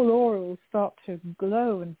whole aura will start to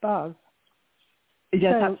glow and buzz.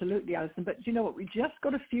 Yes, absolutely, Alison. But you know what? We just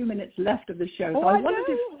got a few minutes left of the show. So I wondered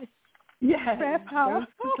if... Yes, prayer power.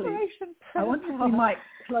 Operation Prayer I wonder if we might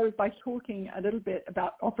close by talking a little bit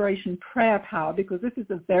about Operation Prayer Power, because this is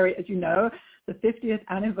as you know, the 50th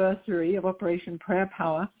anniversary of Operation Prayer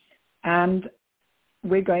Power, and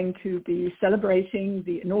we're going to be celebrating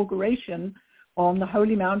the inauguration on the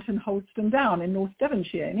Holy Mountain, Holdstone Down in North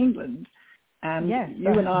Devonshire in England. And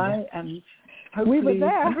you and I and hopefully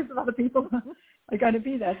hundreds of other people are going to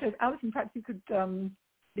be there. So Alison, perhaps you could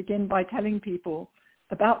begin by telling people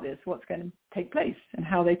about this, what's going to take place and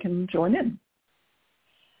how they can join in.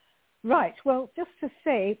 Right. Well, just to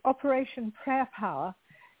say, Operation Prayer Power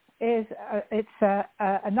is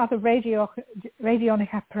another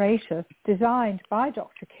radionic apparatus designed by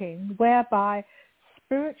Dr. King, whereby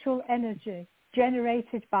spiritual energy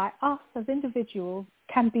generated by us as individuals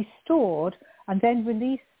can be stored and then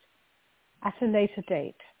released at a later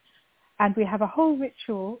date. And we have a whole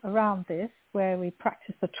ritual around this where we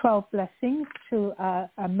practice the 12 blessings to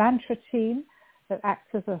a mantra team that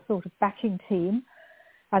acts as a sort of backing team.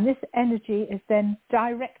 And this energy is then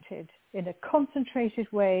directed in a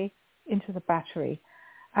concentrated way into the battery.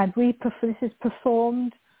 And this is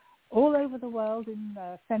performed all over the world in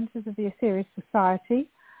centers of the Osiris Society.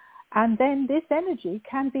 And then this energy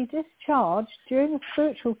can be discharged during a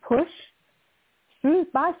spiritual push through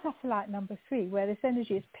by satellite number 3, where this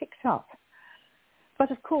energy is picked up.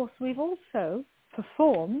 But of course, we've also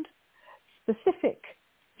performed specific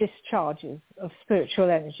discharges of spiritual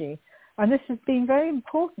energy. And this has been very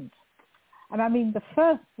important. And I mean, the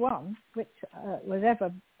first one, which was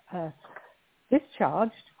ever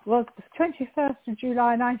discharged, was the 21st of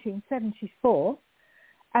July 1974.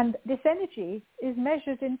 And this energy is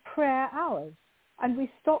measured in prayer hours. And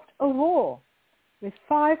we stopped a war with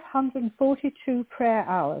 542 prayer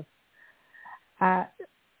hours.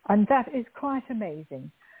 And that is quite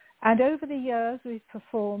amazing. And over the years, we've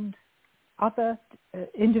performed other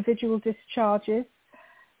individual discharges,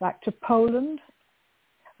 like to Poland,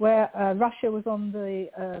 where Russia was on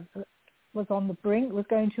the brink, was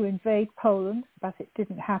going to invade Poland, but it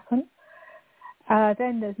didn't happen.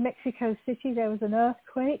 Then there's Mexico City. There was an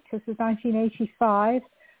earthquake. This was 1985,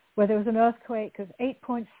 where there was an earthquake of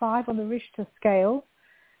 8.5 on the Richter scale,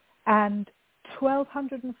 and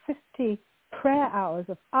 1,250 prayer hours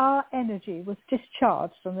of our energy was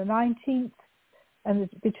discharged on the 19th and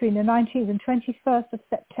between the 19th and 21st of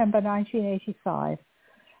September 1985.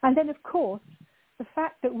 And then, of course, the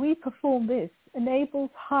fact that we perform this enables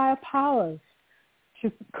higher powers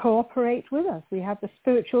to cooperate with us. We have the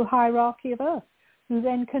spiritual hierarchy of Earth, who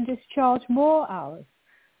then can discharge more hours.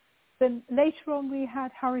 Then later on, we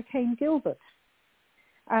had Hurricane Gilbert,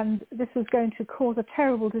 and this was going to cause a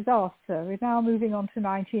terrible disaster. We're now moving on to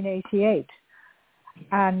 1988.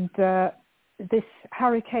 And this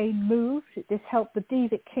hurricane moved. This helped the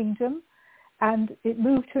Devic Kingdom, and it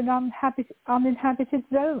moved to an uninhabited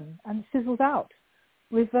zone and fizzled out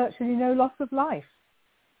with virtually no loss of life.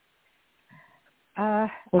 Well,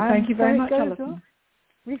 thank you very much, Alison. On.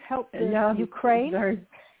 We've helped Ukraine.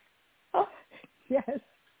 Yes.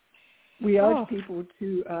 We urge people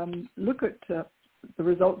to look at the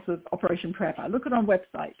results of Operation Prayer Fire. Look at our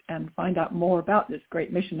website and find out more about this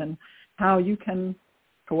great mission and how you can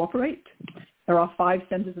cooperate. There are 5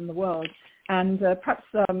 centers in the world. And perhaps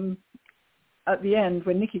at the end,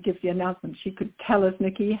 when Nikki gives the announcement, she could tell us,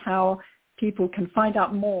 Nikki, how people can find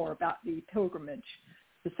out more about the pilgrimage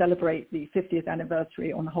to celebrate the 50th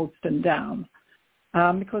anniversary on Holdstone Down.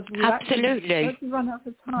 Because we actually run out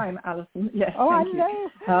of time, Alison. Yes, thank you. I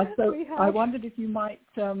know. So I wondered if you might,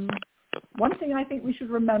 one thing I think we should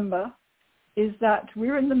remember is that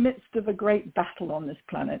we're in the midst of a great battle on this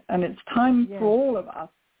planet, and it's time for all of us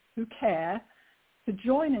who care to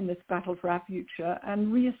join in this battle for our future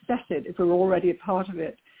and reassess it if we're already a part of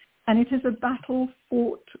it. And it is a battle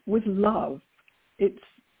fought with love. It's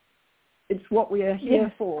what we are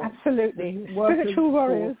here for. Absolutely. Spiritual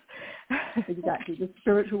warriors. Exactly, the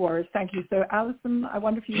spiritual warriors. Thank you. So, Alison, I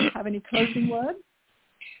wonder if you have any closing words?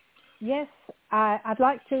 Yes, I'd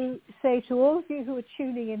like to say to all of you who are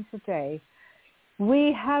tuning in today,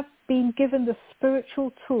 we have been given the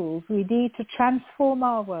spiritual tools we need to transform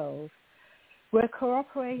our world. We're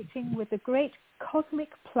cooperating with the great cosmic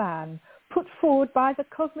plan put forward by the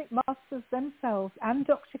cosmic masters themselves and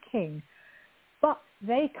Dr. King, but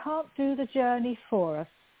they can't do the journey for us.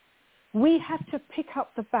 We have to pick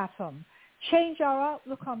up the baton, change our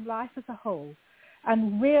outlook on life as a whole,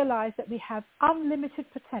 and realize that we have unlimited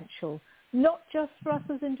potential, not just for us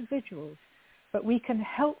as individuals, but we can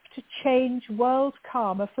help to change world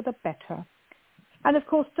karma for the better. And of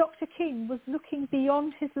course, Dr. King was looking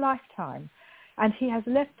beyond his lifetime, and he has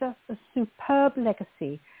left us a superb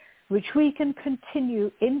legacy, which we can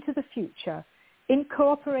continue into the future in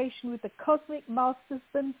cooperation with the cosmic masters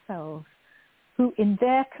themselves, who in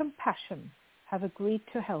their compassion have agreed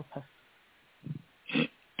to help us.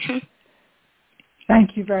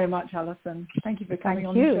 Thank you very much, Alison. Thank you for coming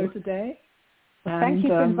on the show today. Thank you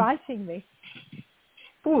for inviting me.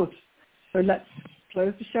 Of course. So let's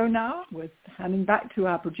close the show now with handing back to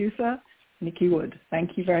our producer, Nikki Wood.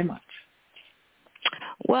 Thank you very much.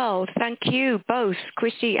 Well, thank you both,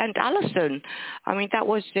 Chrissy and Alison. I mean, that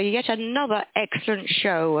was yet another excellent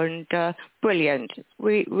show and brilliant,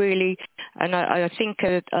 really. And I think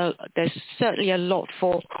there's certainly a lot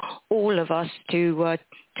for all of us to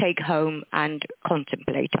take home and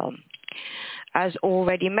contemplate on. As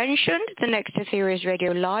already mentioned, the next Aetherius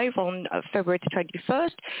Radio Live on February the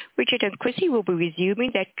 21st, Richard and Chrissy will be resuming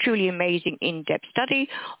their truly amazing in-depth study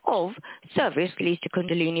of Service Leads to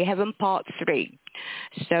Kundalini Heaven Part 3.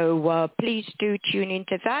 So please do tune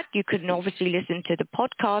into that. You can obviously listen to the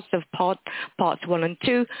podcast of parts 1 and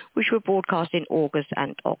 2, which were broadcast in August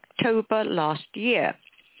and October last year.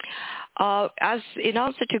 As in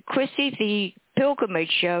answer to Chrissy, the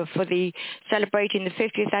pilgrimage for the celebrating the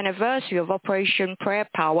 50th anniversary of Operation Prayer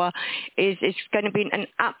Power is going to be an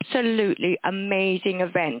absolutely amazing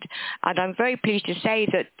event, and I'm very pleased to say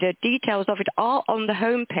that the details of it are on the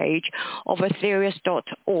homepage of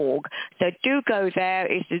aetherius.org. So do go there.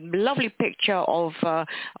 It's a lovely picture of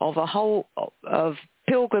a whole of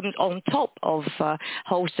pilgrims on top of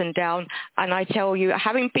Holston Down, and I tell you,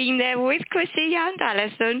 having been there with Chrissy and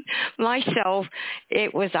Alison myself,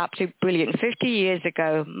 it was absolutely brilliant. 50 years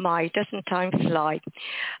ago, doesn't time fly?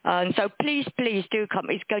 And so please do come.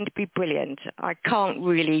 It's going to be brilliant. I can't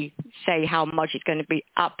really say how much. It's going to be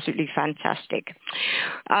absolutely fantastic.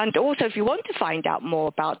 And also, if you want to find out more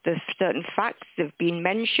about the certain facts that have been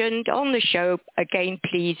mentioned on the show, again,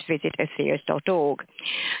 please visit aetherius.org.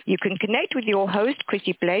 You can connect with your host,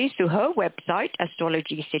 Chrissy Blaze, through her website,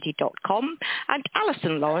 astrologycity.com, and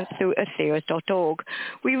Alison Lawrence through aetherius.org.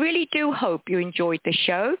 We really do hope you enjoyed the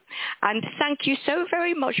show, and thank you so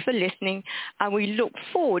very much for listening, and we look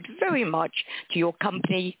forward very much to your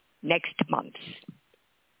company next month.